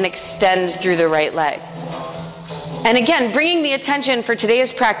and extend through the right leg. And again, bringing the attention for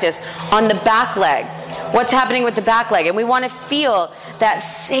today's practice on the back leg. What's happening with the back leg? And we want to feel that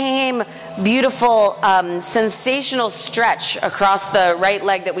same beautiful, sensational stretch across the right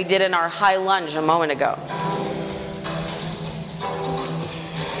leg that we did in our high lunge a moment ago.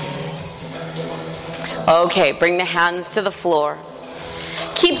 Okay, bring the hands to the floor.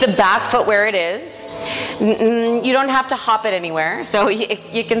 Keep the back foot where it is. You don't have to hop it anywhere, so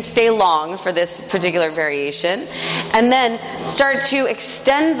you can stay long for this particular variation. And then start to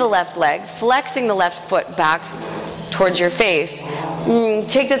extend the left leg, flexing the left foot back towards your face.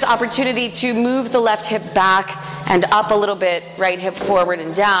 Take this opportunity to move the left hip back and up a little bit, right hip forward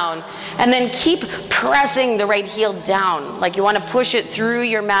and down. And then keep pressing the right heel down, like you want to push it through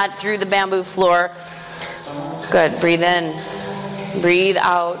your mat, through the bamboo floor. Good. Breathe in. Breathe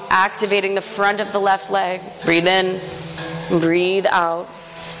out. Activating the front of the left leg. Breathe in. Breathe out.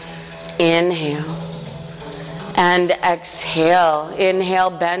 Inhale. And exhale. Inhale,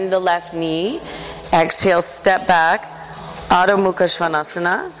 bend the left knee. Exhale, step back. Adho Mukha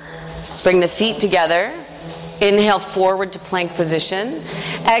Svanasana. Bring the feet together. Inhale, forward to plank position.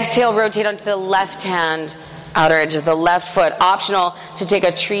 Exhale, rotate onto the left hand, outer edge of the left foot. Optional to take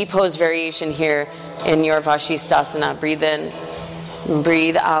a tree pose variation here in your Vashisthasana. Breathe in.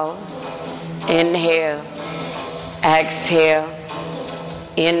 Breathe out. Inhale. Exhale.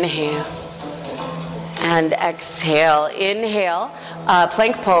 Inhale. And exhale. Inhale.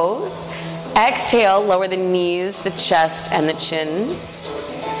 Plank pose. Exhale. Lower the knees, the chest, and the chin.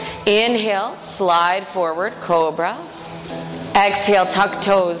 Inhale. Slide forward. Cobra. Exhale. Tuck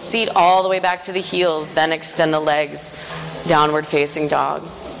toes. Seat all the way back to the heels. Then extend the legs. Downward facing dog.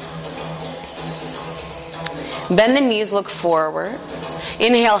 Bend the knees, look forward.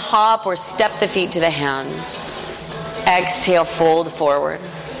 Inhale, hop or step the feet to the hands. Exhale, fold forward.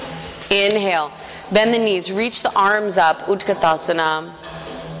 Inhale, bend the knees, reach the arms up, Utkatasana.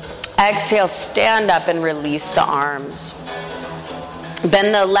 Exhale, stand up and release the arms.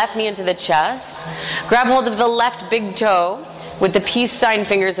 Bend the left knee into the chest. Grab hold of the left big toe with the peace sign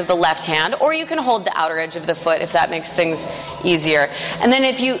fingers of the left hand, or you can hold the outer edge of the foot if that makes things easier. And then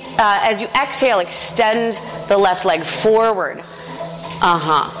if you, as you exhale, extend the left leg forward.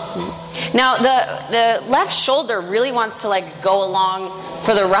 Now the left shoulder really wants to go along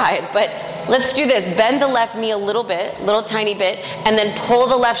for the ride, but let's do this. Bend the left knee a little tiny bit, and then pull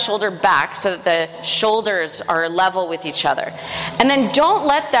the left shoulder back so that the shoulders are level with each other. And then don't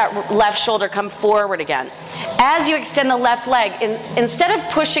let that left shoulder come forward again. As you extend the left leg, instead of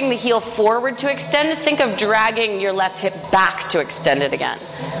pushing the heel forward to extend, think of dragging your left hip back to extend it again.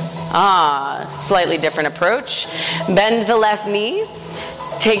 Slightly different approach. Bend the left knee.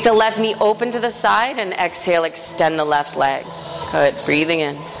 Take the left knee open to the side and exhale, extend the left leg. Good. Breathing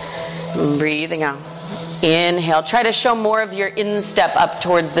in. Breathing out. Inhale. Try to show more of your instep up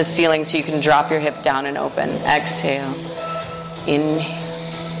towards the ceiling so you can drop your hip down and open. Exhale. Inhale.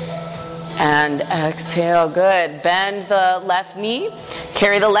 And exhale. Good. Bend the left knee.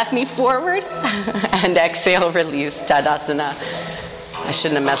 Carry the left knee forward. And exhale, release. Tadasana. I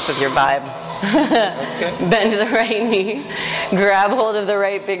shouldn't have messed with your vibe. That's good. Bend the right knee. Grab hold of the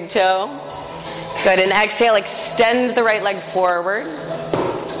right big toe. Good. And exhale, extend the right leg forward.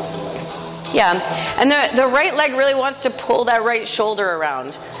 Yeah. And the right leg really wants to pull that right shoulder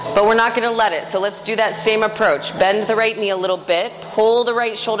around, but we're not going to let it. So let's do that same approach. Bend the right knee a little bit. Pull the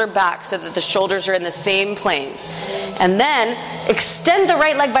right shoulder back so that the shoulders are in the same plane. And then extend the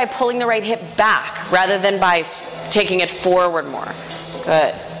right leg by pulling the right hip back rather than by taking it forward more.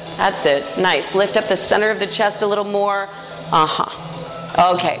 Good. That's it. Nice. Lift up the center of the chest a little more.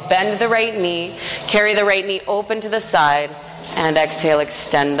 Okay. Bend the right knee. Carry the right knee open to the side. And exhale,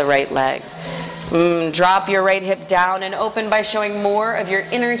 extend the right leg. Drop your right hip down and open by showing more of your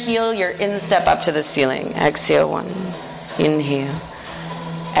inner heel, your instep up to the ceiling. Exhale, 1. Inhale.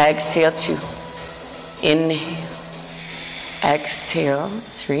 Exhale, 2. Inhale. Exhale,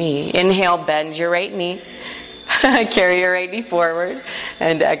 3. Inhale, bend your right knee. Carry your right knee forward.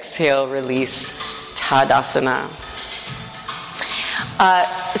 And exhale, release. Tadasana.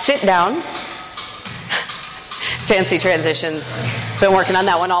 Sit down. Fancy transitions. Been working on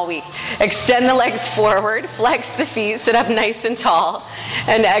that one all week. Extend the legs forward. Flex the feet. Sit up nice and tall.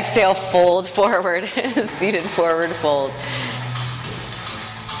 And exhale, fold forward. Seated forward fold.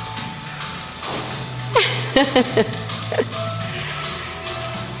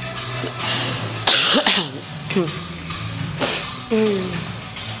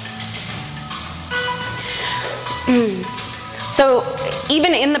 So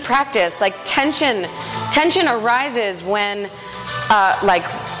even in the practice, like tension arises when like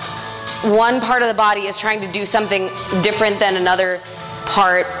one part of the body is trying to do something different than another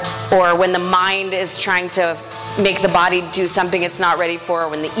part, or when the mind is trying to make the body do something it's not ready for, or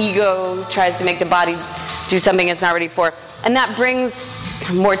when the ego tries to make the body do something it's not ready for. And that brings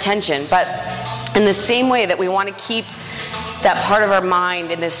more tension. But in the same way that we want to keep that part of our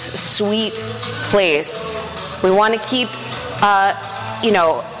mind in this sweet place, we want to keep, our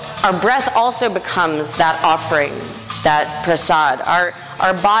breath also becomes that offering, that prasad.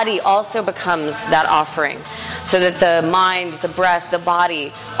 Our body also becomes that offering, so that the mind, the breath, the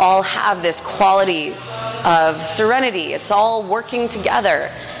body all have this quality of serenity. It's all working together.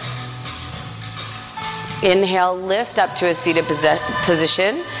 Inhale, lift up to a seated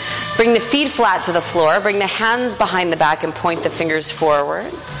position. Bring the feet flat to the floor. Bring the hands behind the back and point the fingers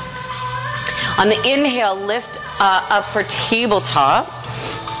forward. On the inhale, lift up for tabletop.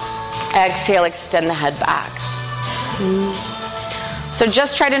 Exhale, extend the head back. So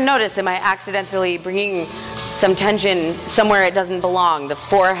just try to notice, am I accidentally bringing some tension somewhere it doesn't belong? The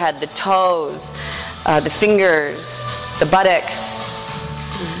forehead, the toes, the fingers, the buttocks.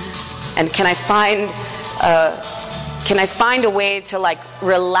 And can I find a way to like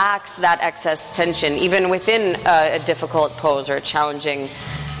relax that excess tension even within a difficult pose or a challenging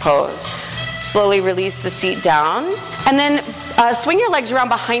pose? Slowly release the seat down, and then swing your legs around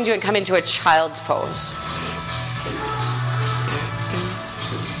behind you and come into a child's pose.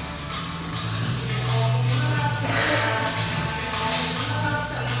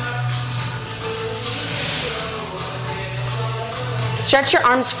 Stretch your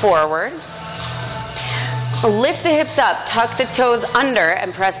arms forward. Lift the hips up, tuck the toes under,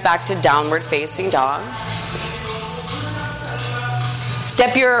 and press back to downward facing dog.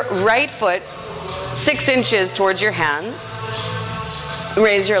 Step your right foot 6 inches towards your hands.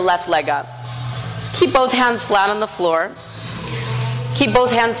 Raise your left leg up. Keep both hands flat on the floor. Keep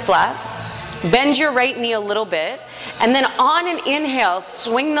both hands flat. Bend your right knee a little bit. And then on an inhale,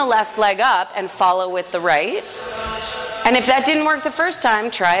 swing the left leg up and follow with the right. And if that didn't work the first time,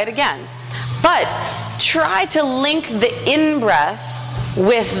 try it again. But try to link the in-breath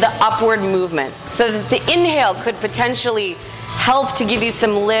with the upward movement, so that the inhale could potentially help to give you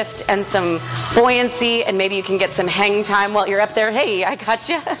some lift and some buoyancy, and maybe you can get some hang time while you're up there. Hey, I got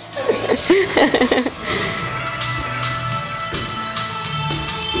you.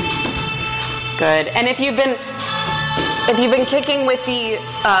 Good. And if you've been kicking with the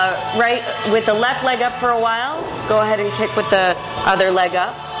with the left leg up for a while, go ahead and kick with the other leg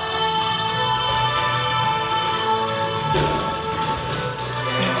up.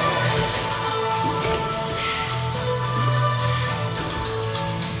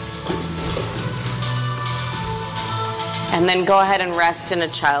 And then go ahead and rest in a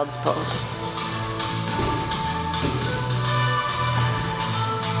child's pose.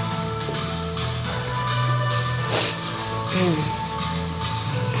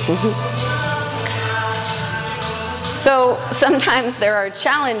 So sometimes there are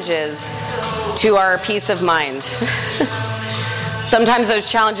challenges to our peace of mind. Sometimes those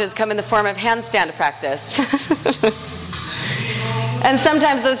challenges come in the form of handstand practice. And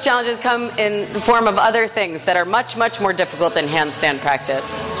sometimes those challenges come in the form of other things that are much, much more difficult than handstand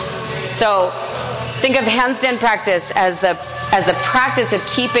practice. So think of handstand practice as the practice of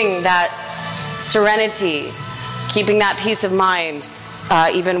keeping that serenity, keeping that peace of mind,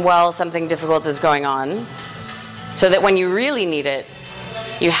 even while something difficult is going on, so that when you really need it,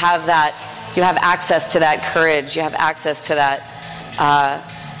 you have access to that courage, you have access to that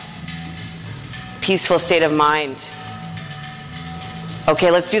peaceful state of mind.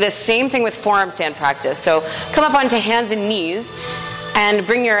 Okay, let's do the same thing with forearm stand practice. So come up onto hands and knees and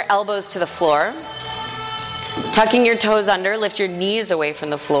bring your elbows to the floor. Tucking your toes under, lift your knees away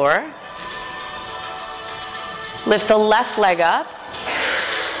from the floor. Lift the left leg up.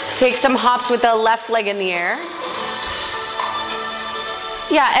 Take some hops with the left leg in the air.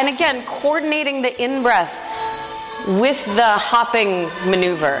 Yeah, and again, coordinating the in-breath with the hopping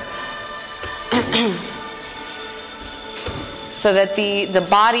maneuver. So that the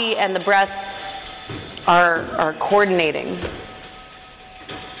body and the breath are coordinating.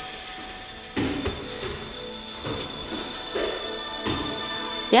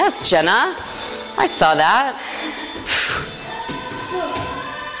 Yes, Jenna. I saw that.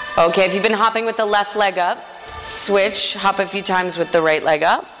 Okay, if you've been hopping with the left leg up, switch, hop a few times with the right leg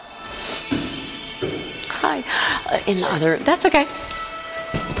up. eye. In the other, that's okay.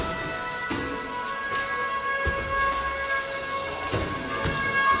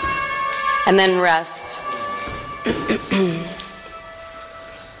 And then rest.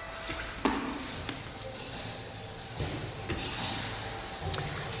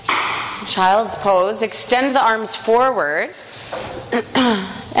 Child's pose. Extend the arms forward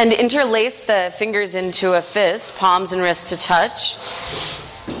and interlace the fingers into a fist, palms and wrists to touch.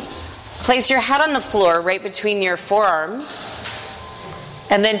 Place your head on the floor right between your forearms,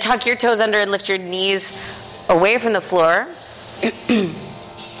 and then tuck your toes under and lift your knees away from the floor.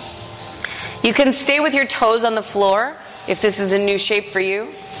 You can stay with your toes on the floor if this is a new shape for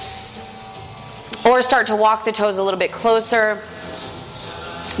you, or start to walk the toes a little bit closer,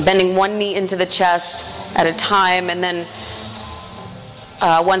 bending one knee into the chest at a time, and then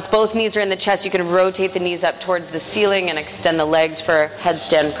once both knees are in the chest, you can rotate the knees up towards the ceiling and extend the legs for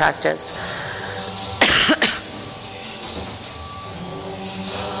headstand practice.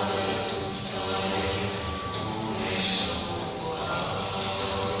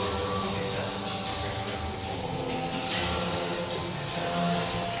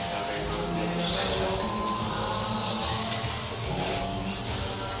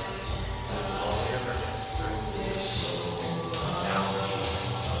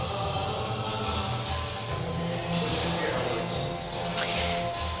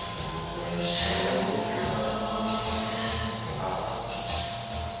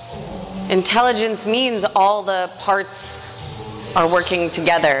 Intelligence means all the parts are working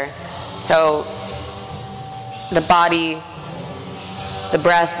together. So the body, the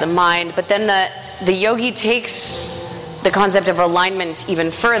breath, the mind, but then the yogi takes the concept of alignment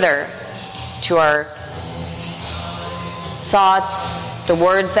even further to our thoughts, the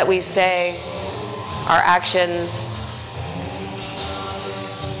words that we say, our actions.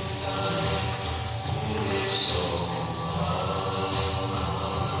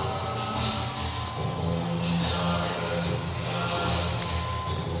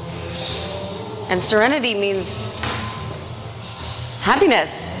 And serenity means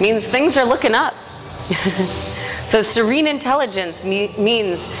happiness, means things are looking up. So serene intelligence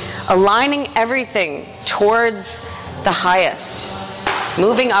means aligning everything towards the highest,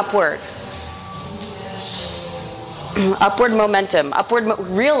 moving upward. Upward momentum,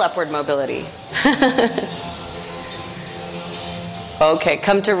 real upward mobility. Okay,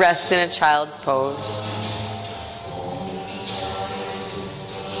 come to rest in a child's pose.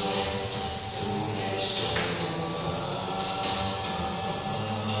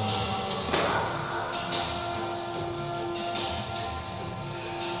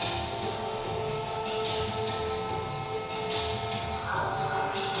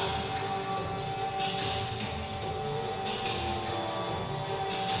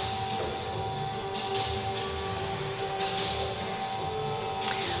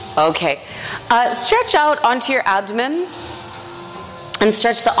 Okay, stretch out onto your abdomen and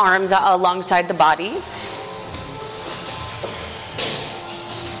stretch the arms alongside the body.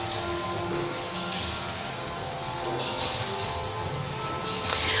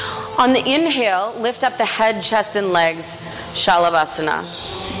 On the inhale, lift up the head, chest, and legs,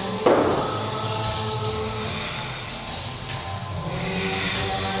 Shalabhasana.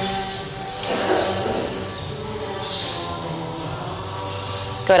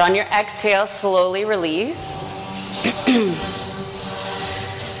 Good. On your exhale, slowly release.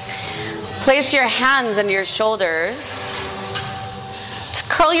 Place your hands under your shoulders to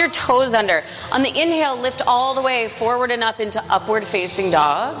curl your toes under. On the inhale, lift all the way forward and up into upward facing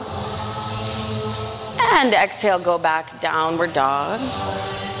dog. And exhale, go back, downward dog.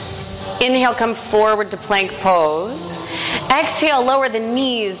 Inhale, come forward to plank pose. Exhale, lower the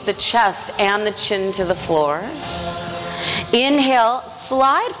knees, the chest, and the chin to the floor. Inhale,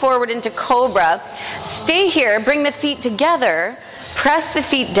 slide forward into cobra. Stay here, bring the feet together, press the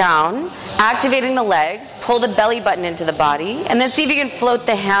feet down, activating the legs, pull the belly button into the body, and then see if you can float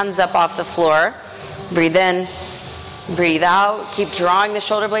the hands up off the floor. Breathe in, breathe out, keep drawing the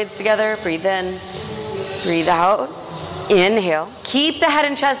shoulder blades together, breathe in, breathe out. Inhale, keep the head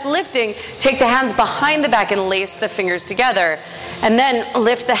and chest lifting, take the hands behind the back and lace the fingers together, and then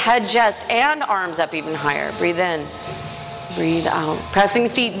lift the head, chest, and arms up even higher. Breathe in. Breathe out. Pressing the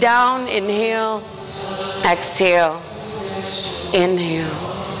feet down. Inhale. Exhale. Inhale.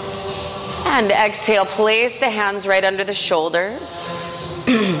 And exhale. Place the hands right under the shoulders.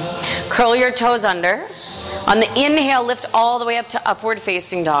 Curl your toes under. On the inhale, lift all the way up to upward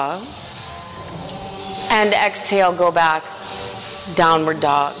facing dog. And exhale, go back. Downward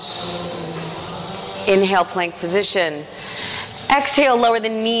dog. Inhale, plank position. Exhale, lower the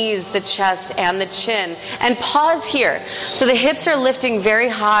knees, the chest, and the chin. And pause here. So the hips are lifting very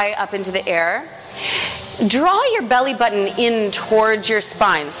high up into the air. Draw your belly button in towards your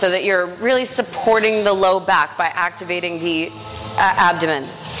spine so that you're really supporting the low back by activating the abdomen.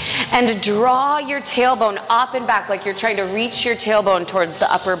 And draw your tailbone up and back like you're trying to reach your tailbone towards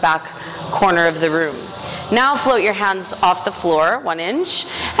the upper back corner of the room. Now float your hands off the floor, 1 inch.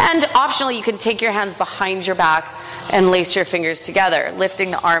 And optionally, you can take your hands behind your back and lace your fingers together,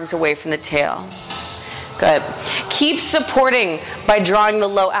 lifting the arms away from the tail. Good. Keep supporting by drawing the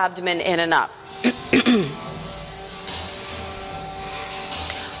low abdomen in and up.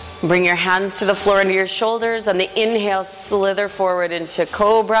 Bring your hands to the floor under your shoulders. On the inhale, slither forward into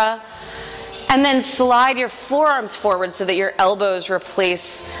cobra. And then slide your forearms forward so that your elbows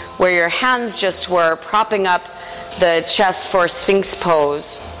replace where your hands just were, propping up the chest for Sphinx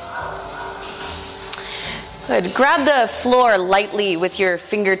pose. Good. Grab the floor lightly with your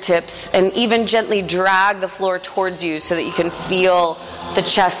fingertips and even gently drag the floor towards you so that you can feel the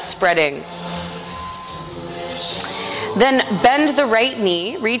chest spreading. Then bend the right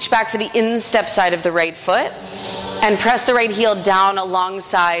knee, reach back for the instep side of the right foot, and press the right heel down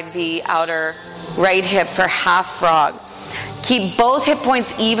alongside the outer right hip for half frog. Keep both hip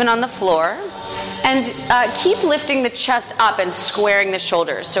points even on the floor, and keep lifting the chest up and squaring the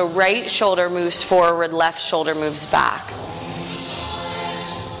shoulders. So right shoulder moves forward, left shoulder moves back.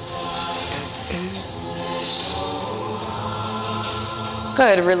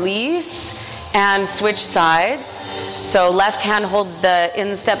 Good. Release and switch sides. So left hand holds the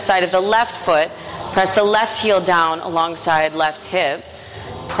instep side of the left foot. Press the left heel down alongside left hip.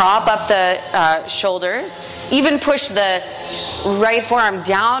 Prop up the shoulders. Even push the right forearm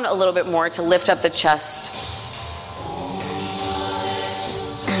down a little bit more to lift up the chest.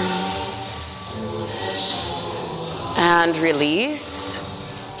 And release.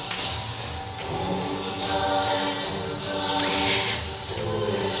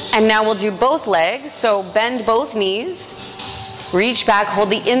 And now we'll do both legs. So bend both knees. Reach back, hold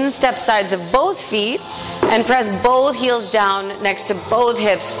the instep sides of both feet, and press both heels down next to both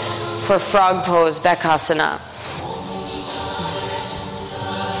hips for frog pose, Bekasana.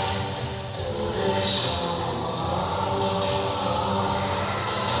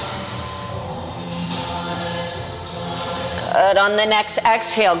 Good. On the next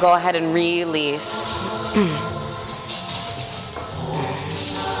exhale, go ahead and release.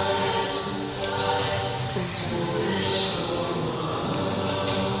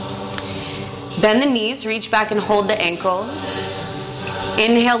 Bend the knees, reach back and hold the ankles.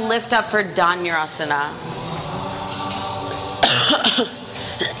 Inhale, lift up for Dhanurasana.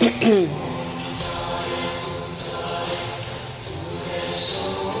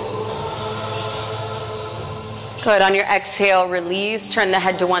 Good. On your exhale, release. Turn the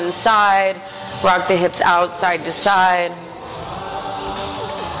head to one side. Rock the hips out, side to side.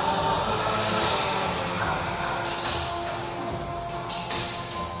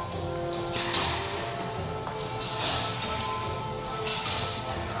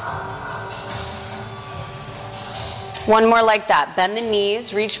 One more like that. Bend the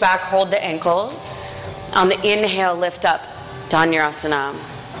knees, reach back, hold the ankles. On the inhale, lift up, Dhanurasana.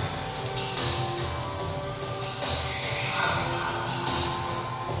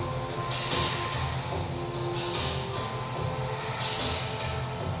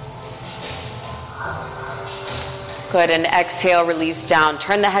 Good, and exhale, release down.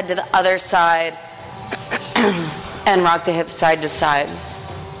 Turn the head to the other side and rock the hips side to side.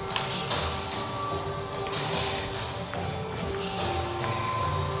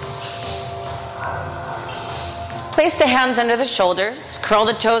 Place the hands under the shoulders, curl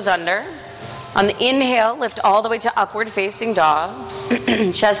the toes under. On the inhale, lift all the way to upward facing dog.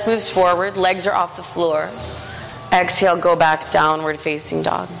 Chest moves forward, legs are off the floor. Exhale, go back, downward facing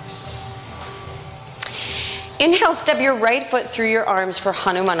dog. Inhale, step your right foot through your arms for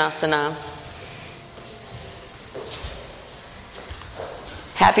Hanumanasana.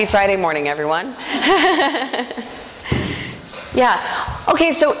 Happy Friday morning, everyone. Yeah.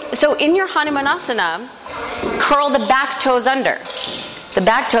 Okay, so in your Hanumanasana, curl the back toes under. The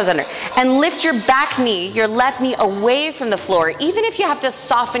back toes under. And lift your back knee, your left knee, away from the floor, even if you have to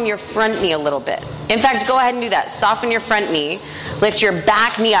soften your front knee a little bit. In fact, go ahead and do that. Soften your front knee. Lift your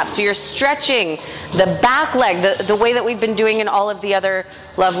back knee up. So you're stretching the back leg, the way that we've been doing in all of the other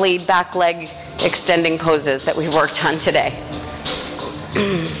lovely back leg extending poses that we've worked on today.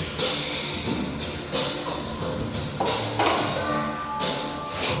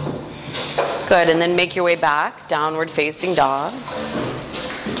 Good, and then make your way back, downward facing dog.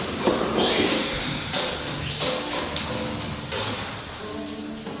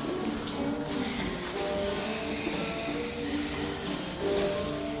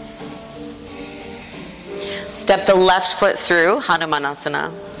 Step the left foot through,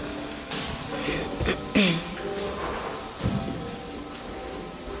 Hanumanasana.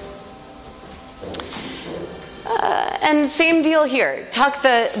 And same deal here. Tuck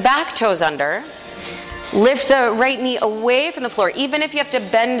the back toes under. Lift the right knee away from the floor, even if you have to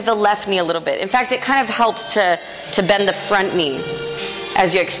bend the left knee a little bit. In fact, it kind of helps to bend the front knee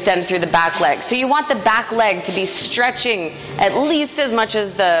as you extend through the back leg. So you want the back leg to be stretching at least as much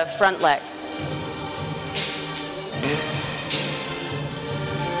as the front leg.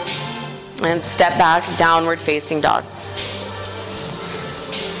 And step back, downward facing dog.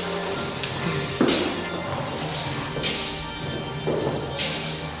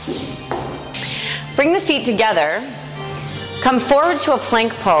 Bring the feet together. Come forward to a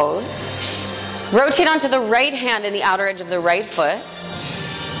plank pose. Rotate onto the right hand in the outer edge of the right foot.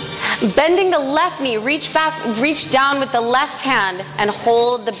 Bending the left knee, reach back, reach down with the left hand and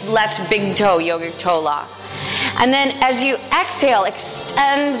hold the left big toe, yogic toe lock. And then as you exhale,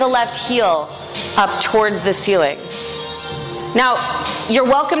 extend the left heel up towards the ceiling. Now, you're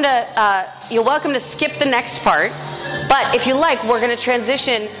welcome to skip the next part, but if you like, we're going to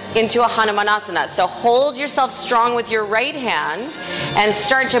transition into a Hanumanasana. So hold yourself strong with your right hand and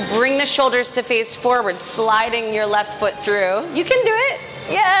start to bring the shoulders to face forward, sliding your left foot through. You can do it.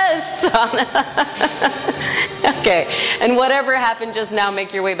 Yes! Okay, and whatever happened just now,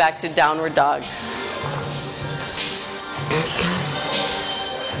 make your way back to downward dog.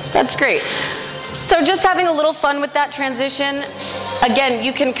 That's great. So just having a little fun with that transition. Again,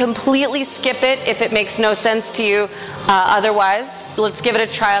 you can completely skip it if it makes no sense to you. Otherwise, let's give it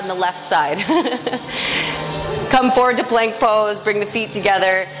a try on the left side. Come forward to plank pose, bring the feet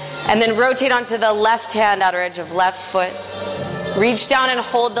together, and then rotate onto the left hand, outer edge of left foot. Reach down and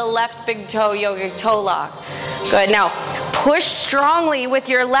hold the left big toe, yogic toe lock. Good. Now, push strongly with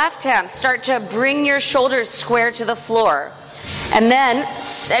your left hand. Start to bring your shoulders square to the floor. And then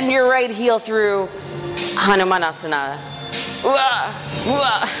send your right heel through Hanumanasana.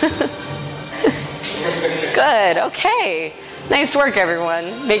 Good. Okay. Nice work,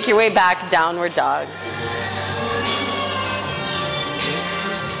 everyone. Make your way back, downward dog.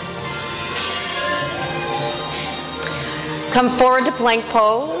 Come forward to plank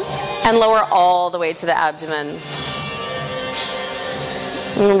pose and lower all the way to the abdomen.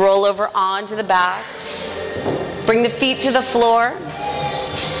 And roll over onto the back. Bring the feet to the floor.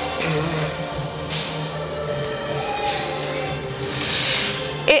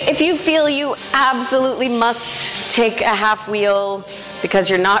 If you feel you absolutely must take a half wheel because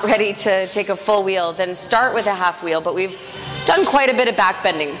you're not ready to take a full wheel, then start with a half wheel. But we've done quite a bit of back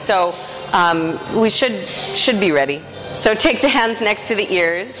bending, so we should be ready. So take the hands next to the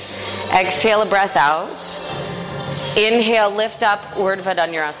ears. Exhale a breath out. Inhale, lift up, Urdhva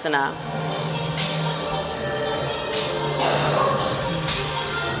Dhanurasana.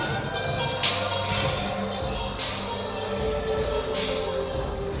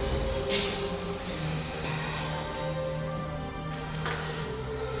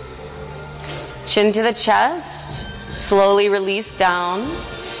 Chin to the chest. Slowly release down.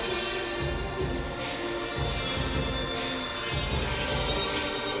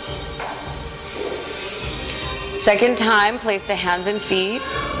 Second time, place the hands and feet.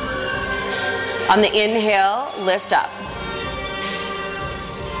 On the inhale, lift up.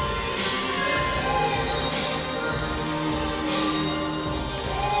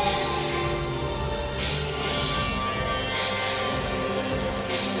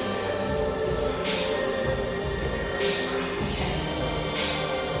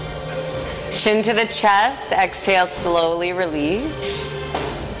 Chin to the chest. Exhale, slowly release.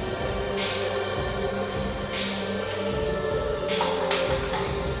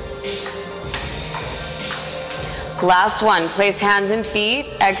 Last one. Place hands and feet.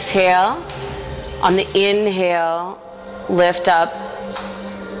 Exhale. On the inhale, lift up.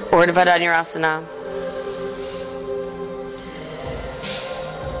 Urdhva Dhanurasana.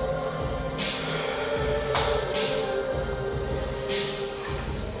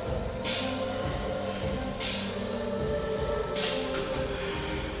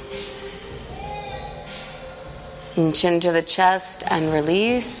 And chin to the chest and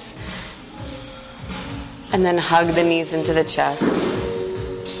release. And then hug the knees into the chest.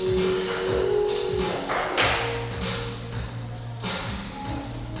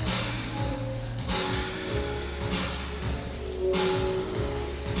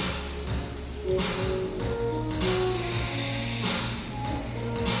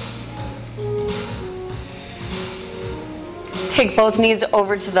 Take both knees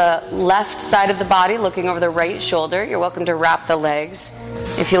over to the left side of the body, looking over the right shoulder. You're welcome to wrap the legs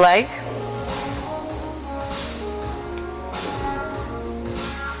if you like.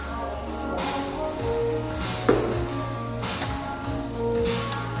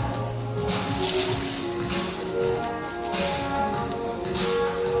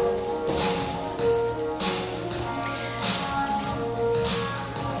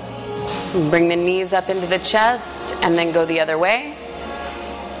 Bring the knees up into the chest and then go the other way.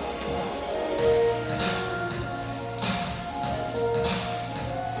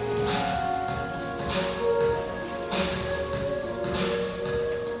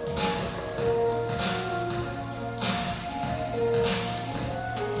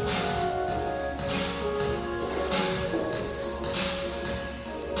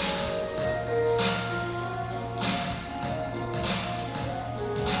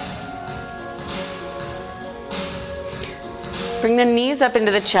 Bring the knees up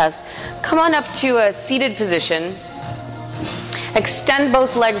into the chest. Come on up to a seated position. Extend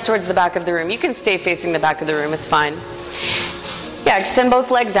both legs towards the back of the room. You can stay facing the back of the room, it's fine. Yeah, extend both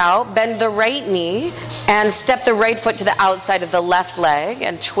legs out. Bend the right knee and step the right foot to the outside of the left leg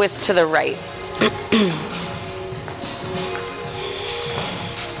and twist to the right.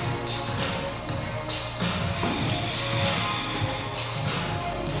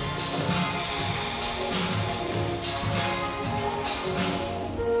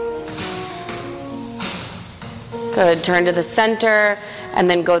 Good. Turn to the center and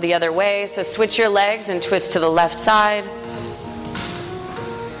then go the other way. So switch your legs and twist to the left side.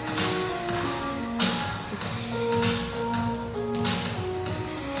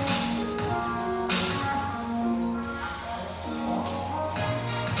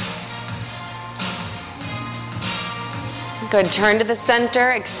 Good. Turn to the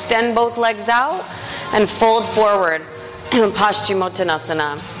center, extend both legs out, and fold forward.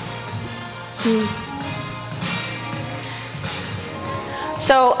 Paschimottanasana.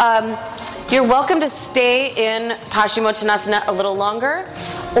 So you're welcome to stay in Paschimottanasana a little longer,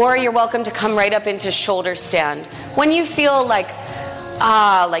 or you're welcome to come right up into shoulder stand. When you feel like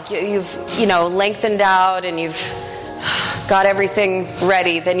you've lengthened out and you've got everything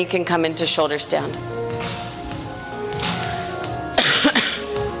ready, then you can come into shoulder stand.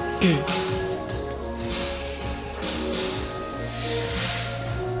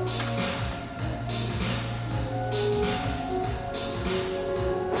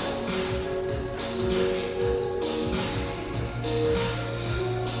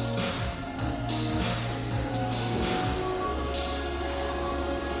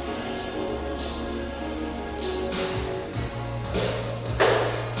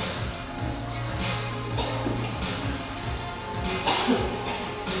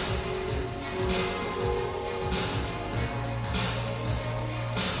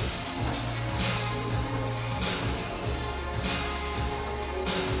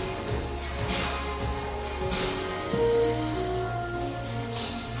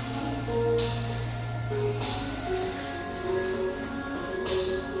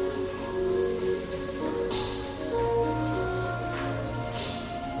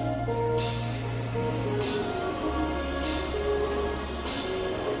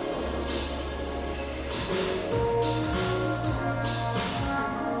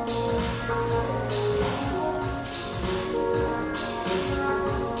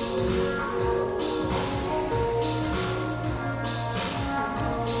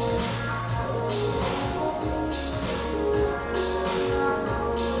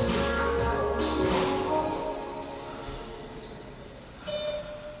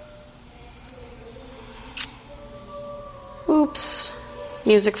 Oops.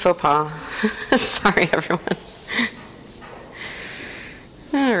 Music faux pas. Sorry, everyone.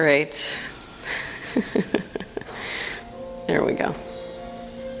 All right. There we go.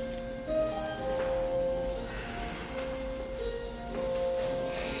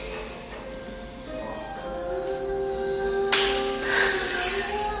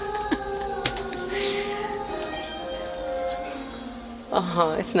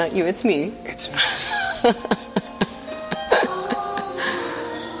 It's not you, it's me. It's me.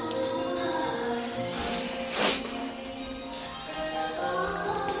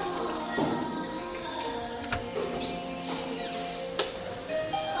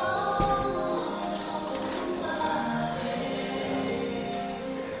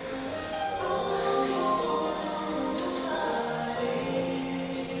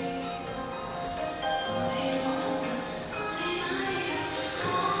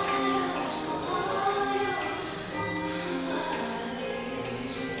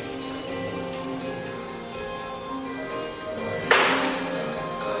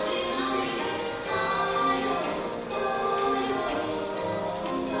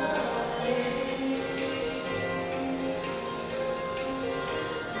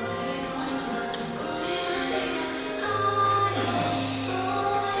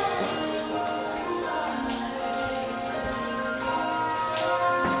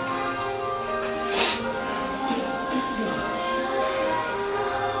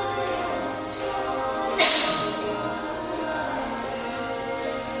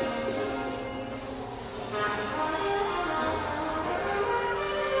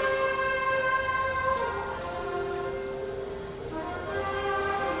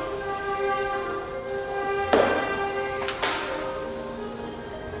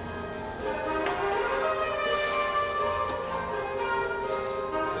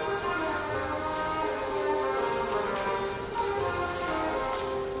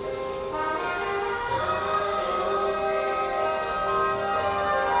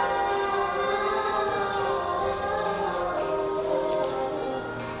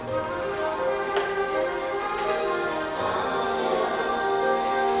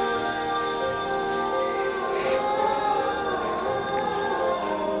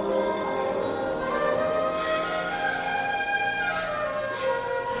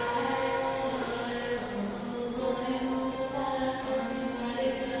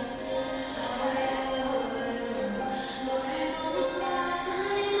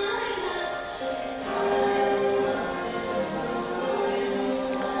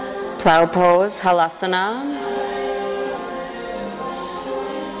 Plow pose, halasana.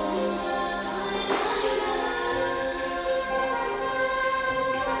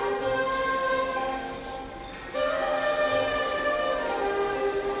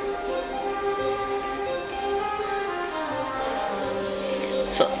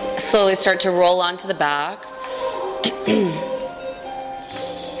 So slowly start to roll onto the back.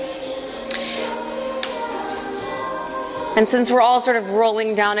 And since we're all sort of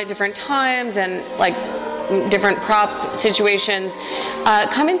rolling down at different times and like different prop situations,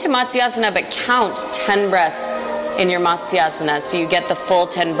 come into Matsyasana but count 10 breaths in your Matsyasana so you get the full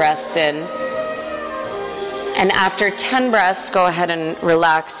 10 breaths in. And after 10 breaths, go ahead and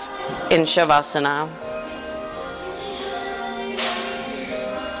relax in Shavasana.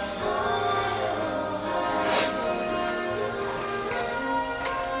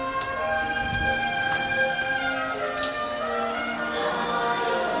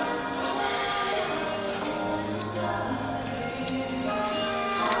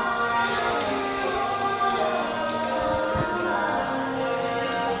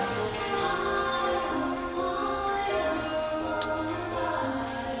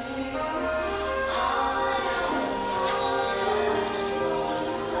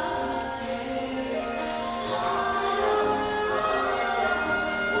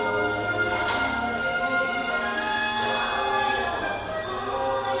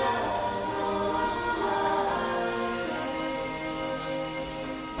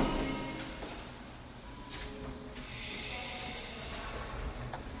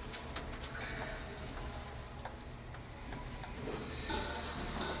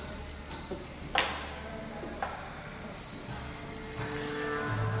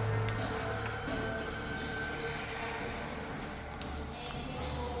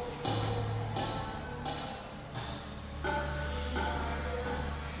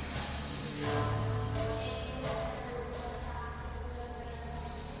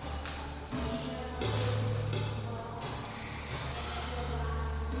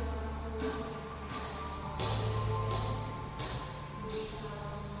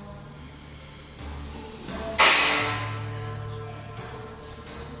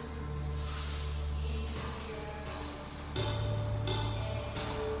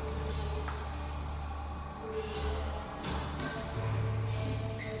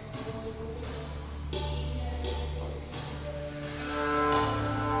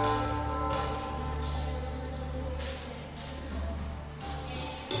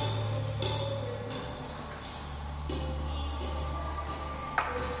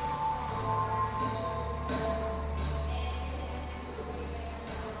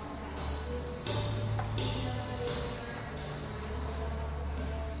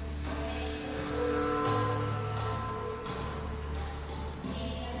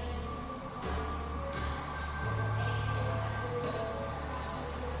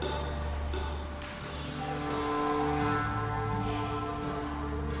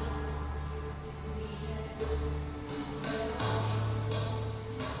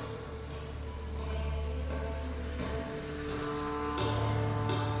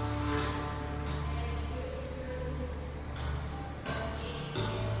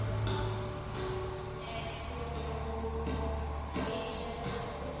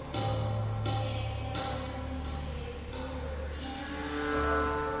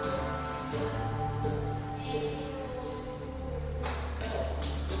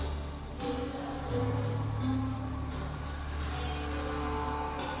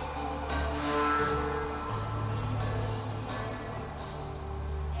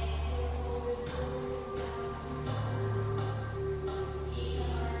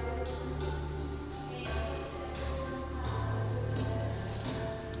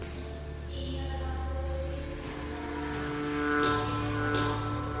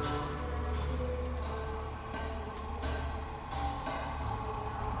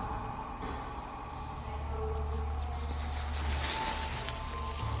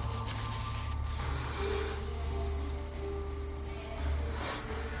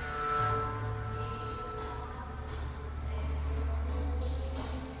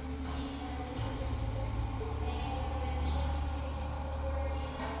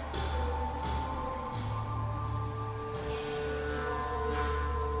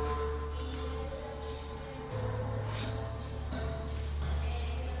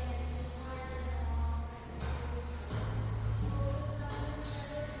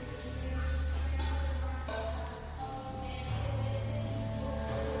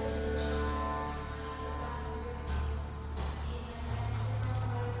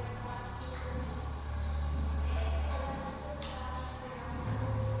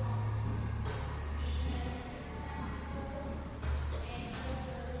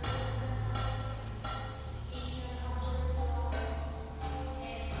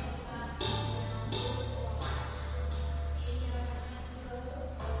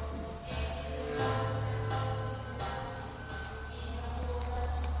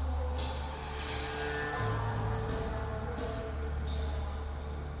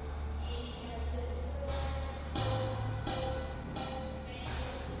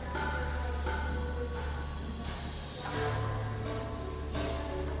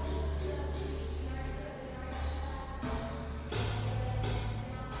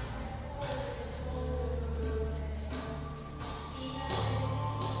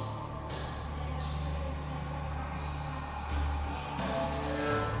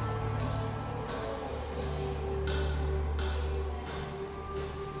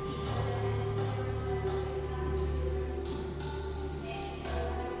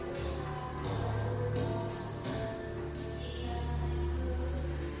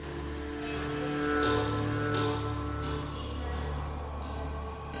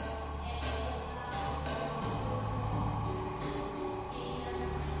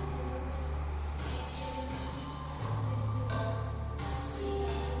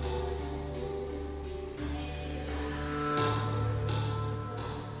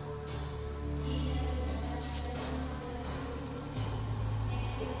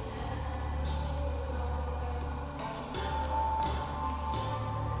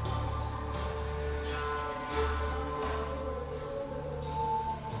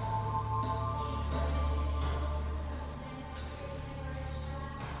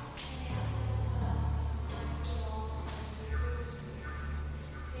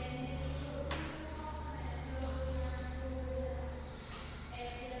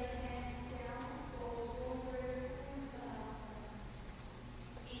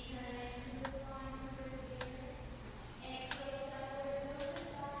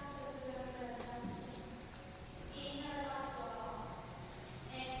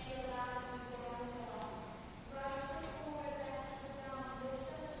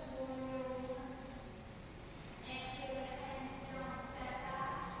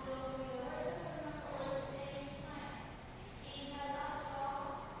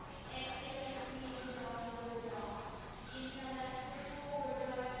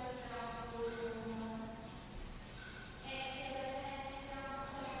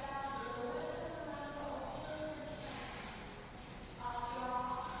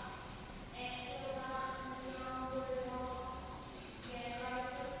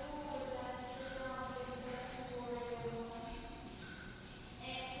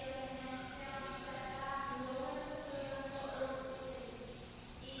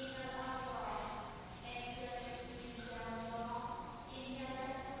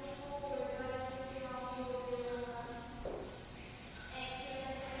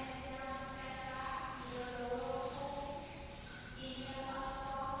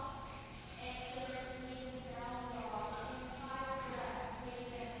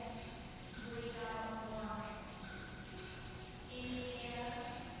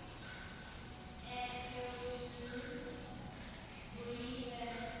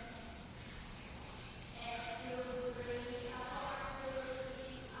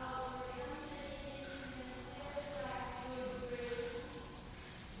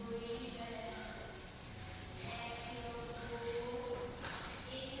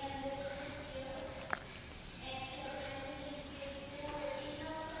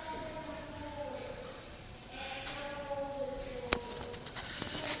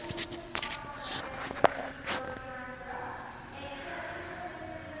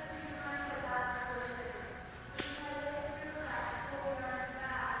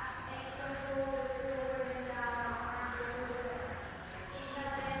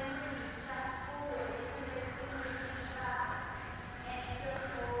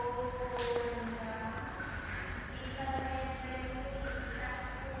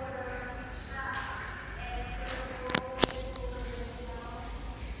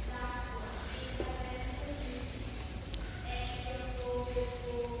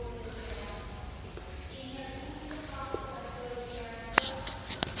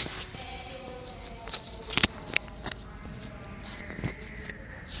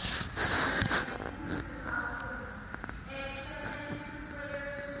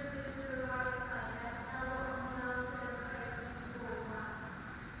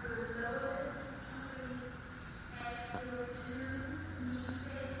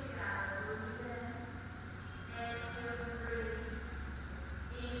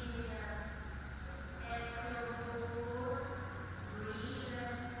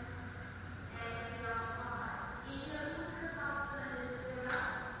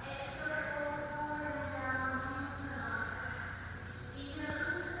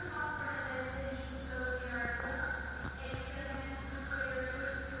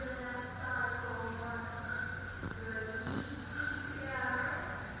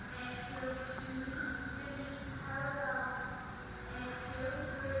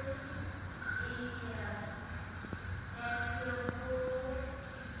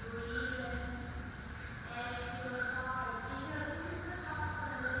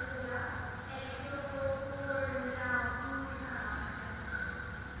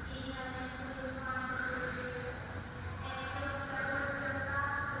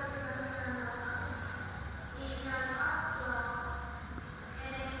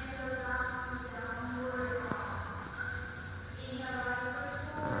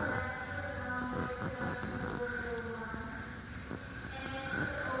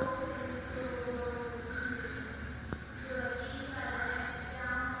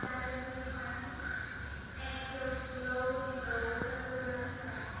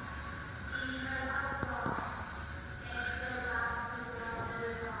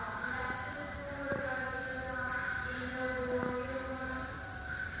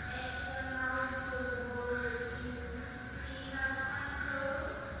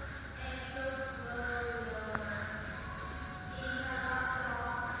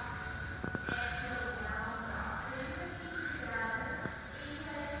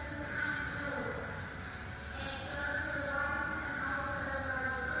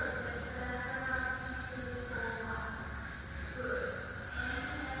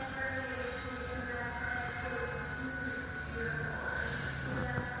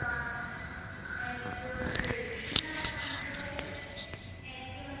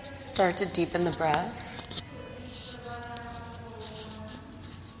 Start to deepen the breath.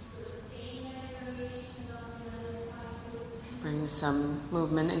 Bring some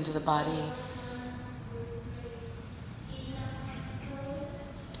movement into the body.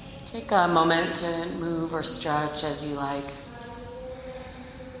 Take a moment to move or stretch as you like.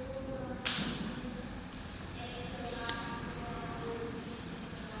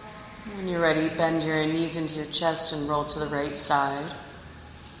 When you're ready, bend your knees into your chest and roll to the right side.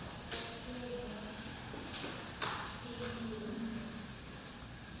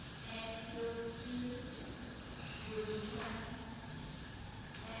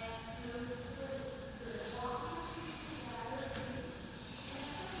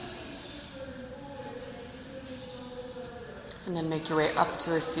 And then make your way up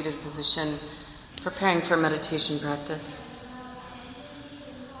to a seated position, preparing for meditation practice.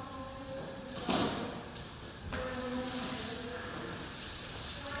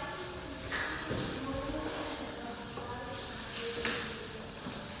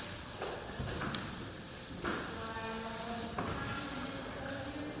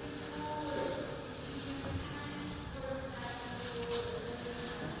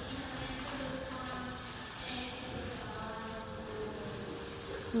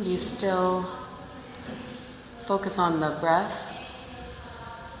 Be still. Focus on the breath.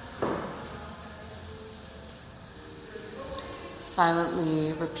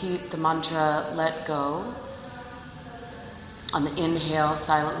 Silently repeat the mantra, let go. On the inhale,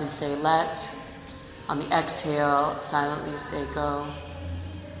 silently say let. On the exhale, silently say go.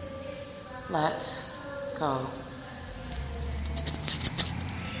 Let go.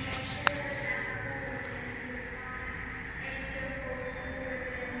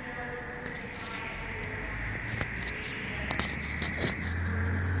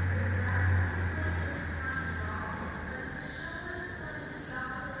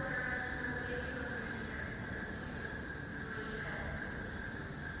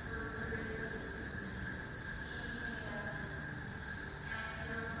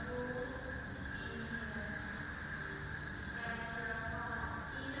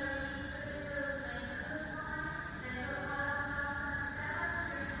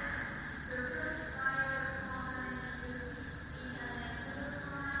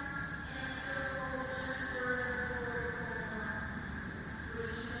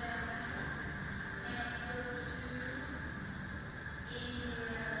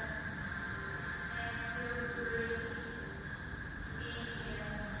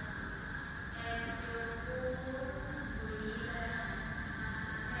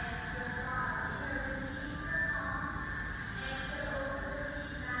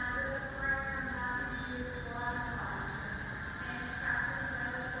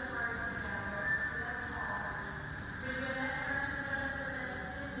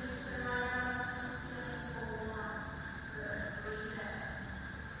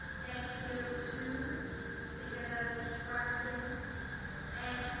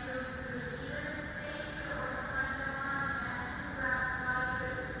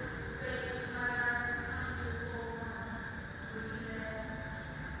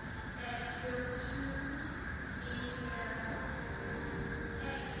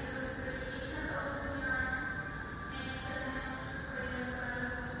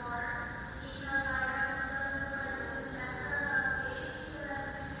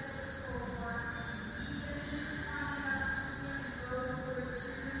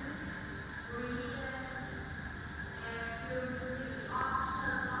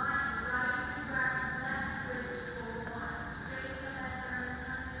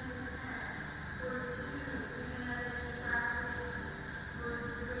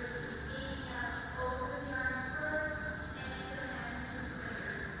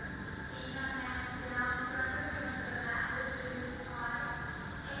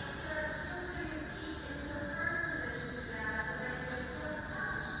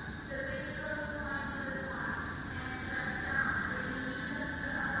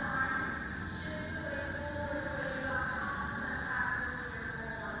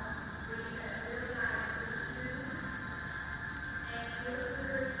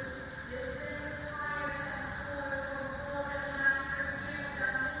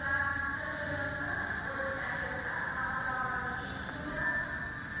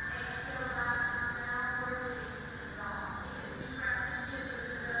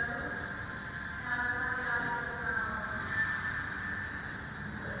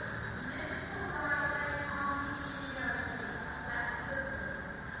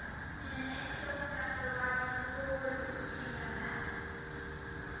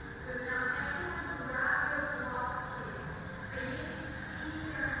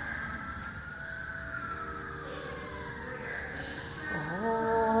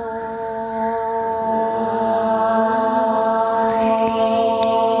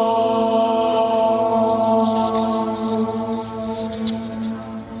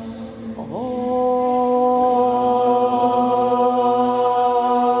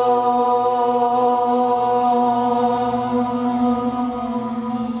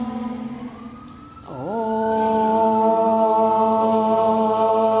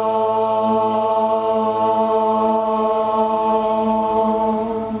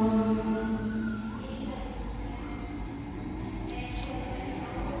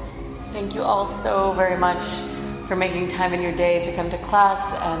 Thank you all so very much for making time in your day to come to class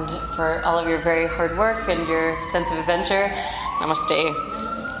and for all of your very hard work and your sense of adventure. Namaste.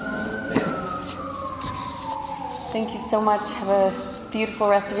 Thank you so much. Have a beautiful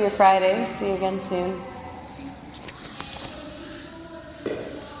rest of your Friday. See you again soon.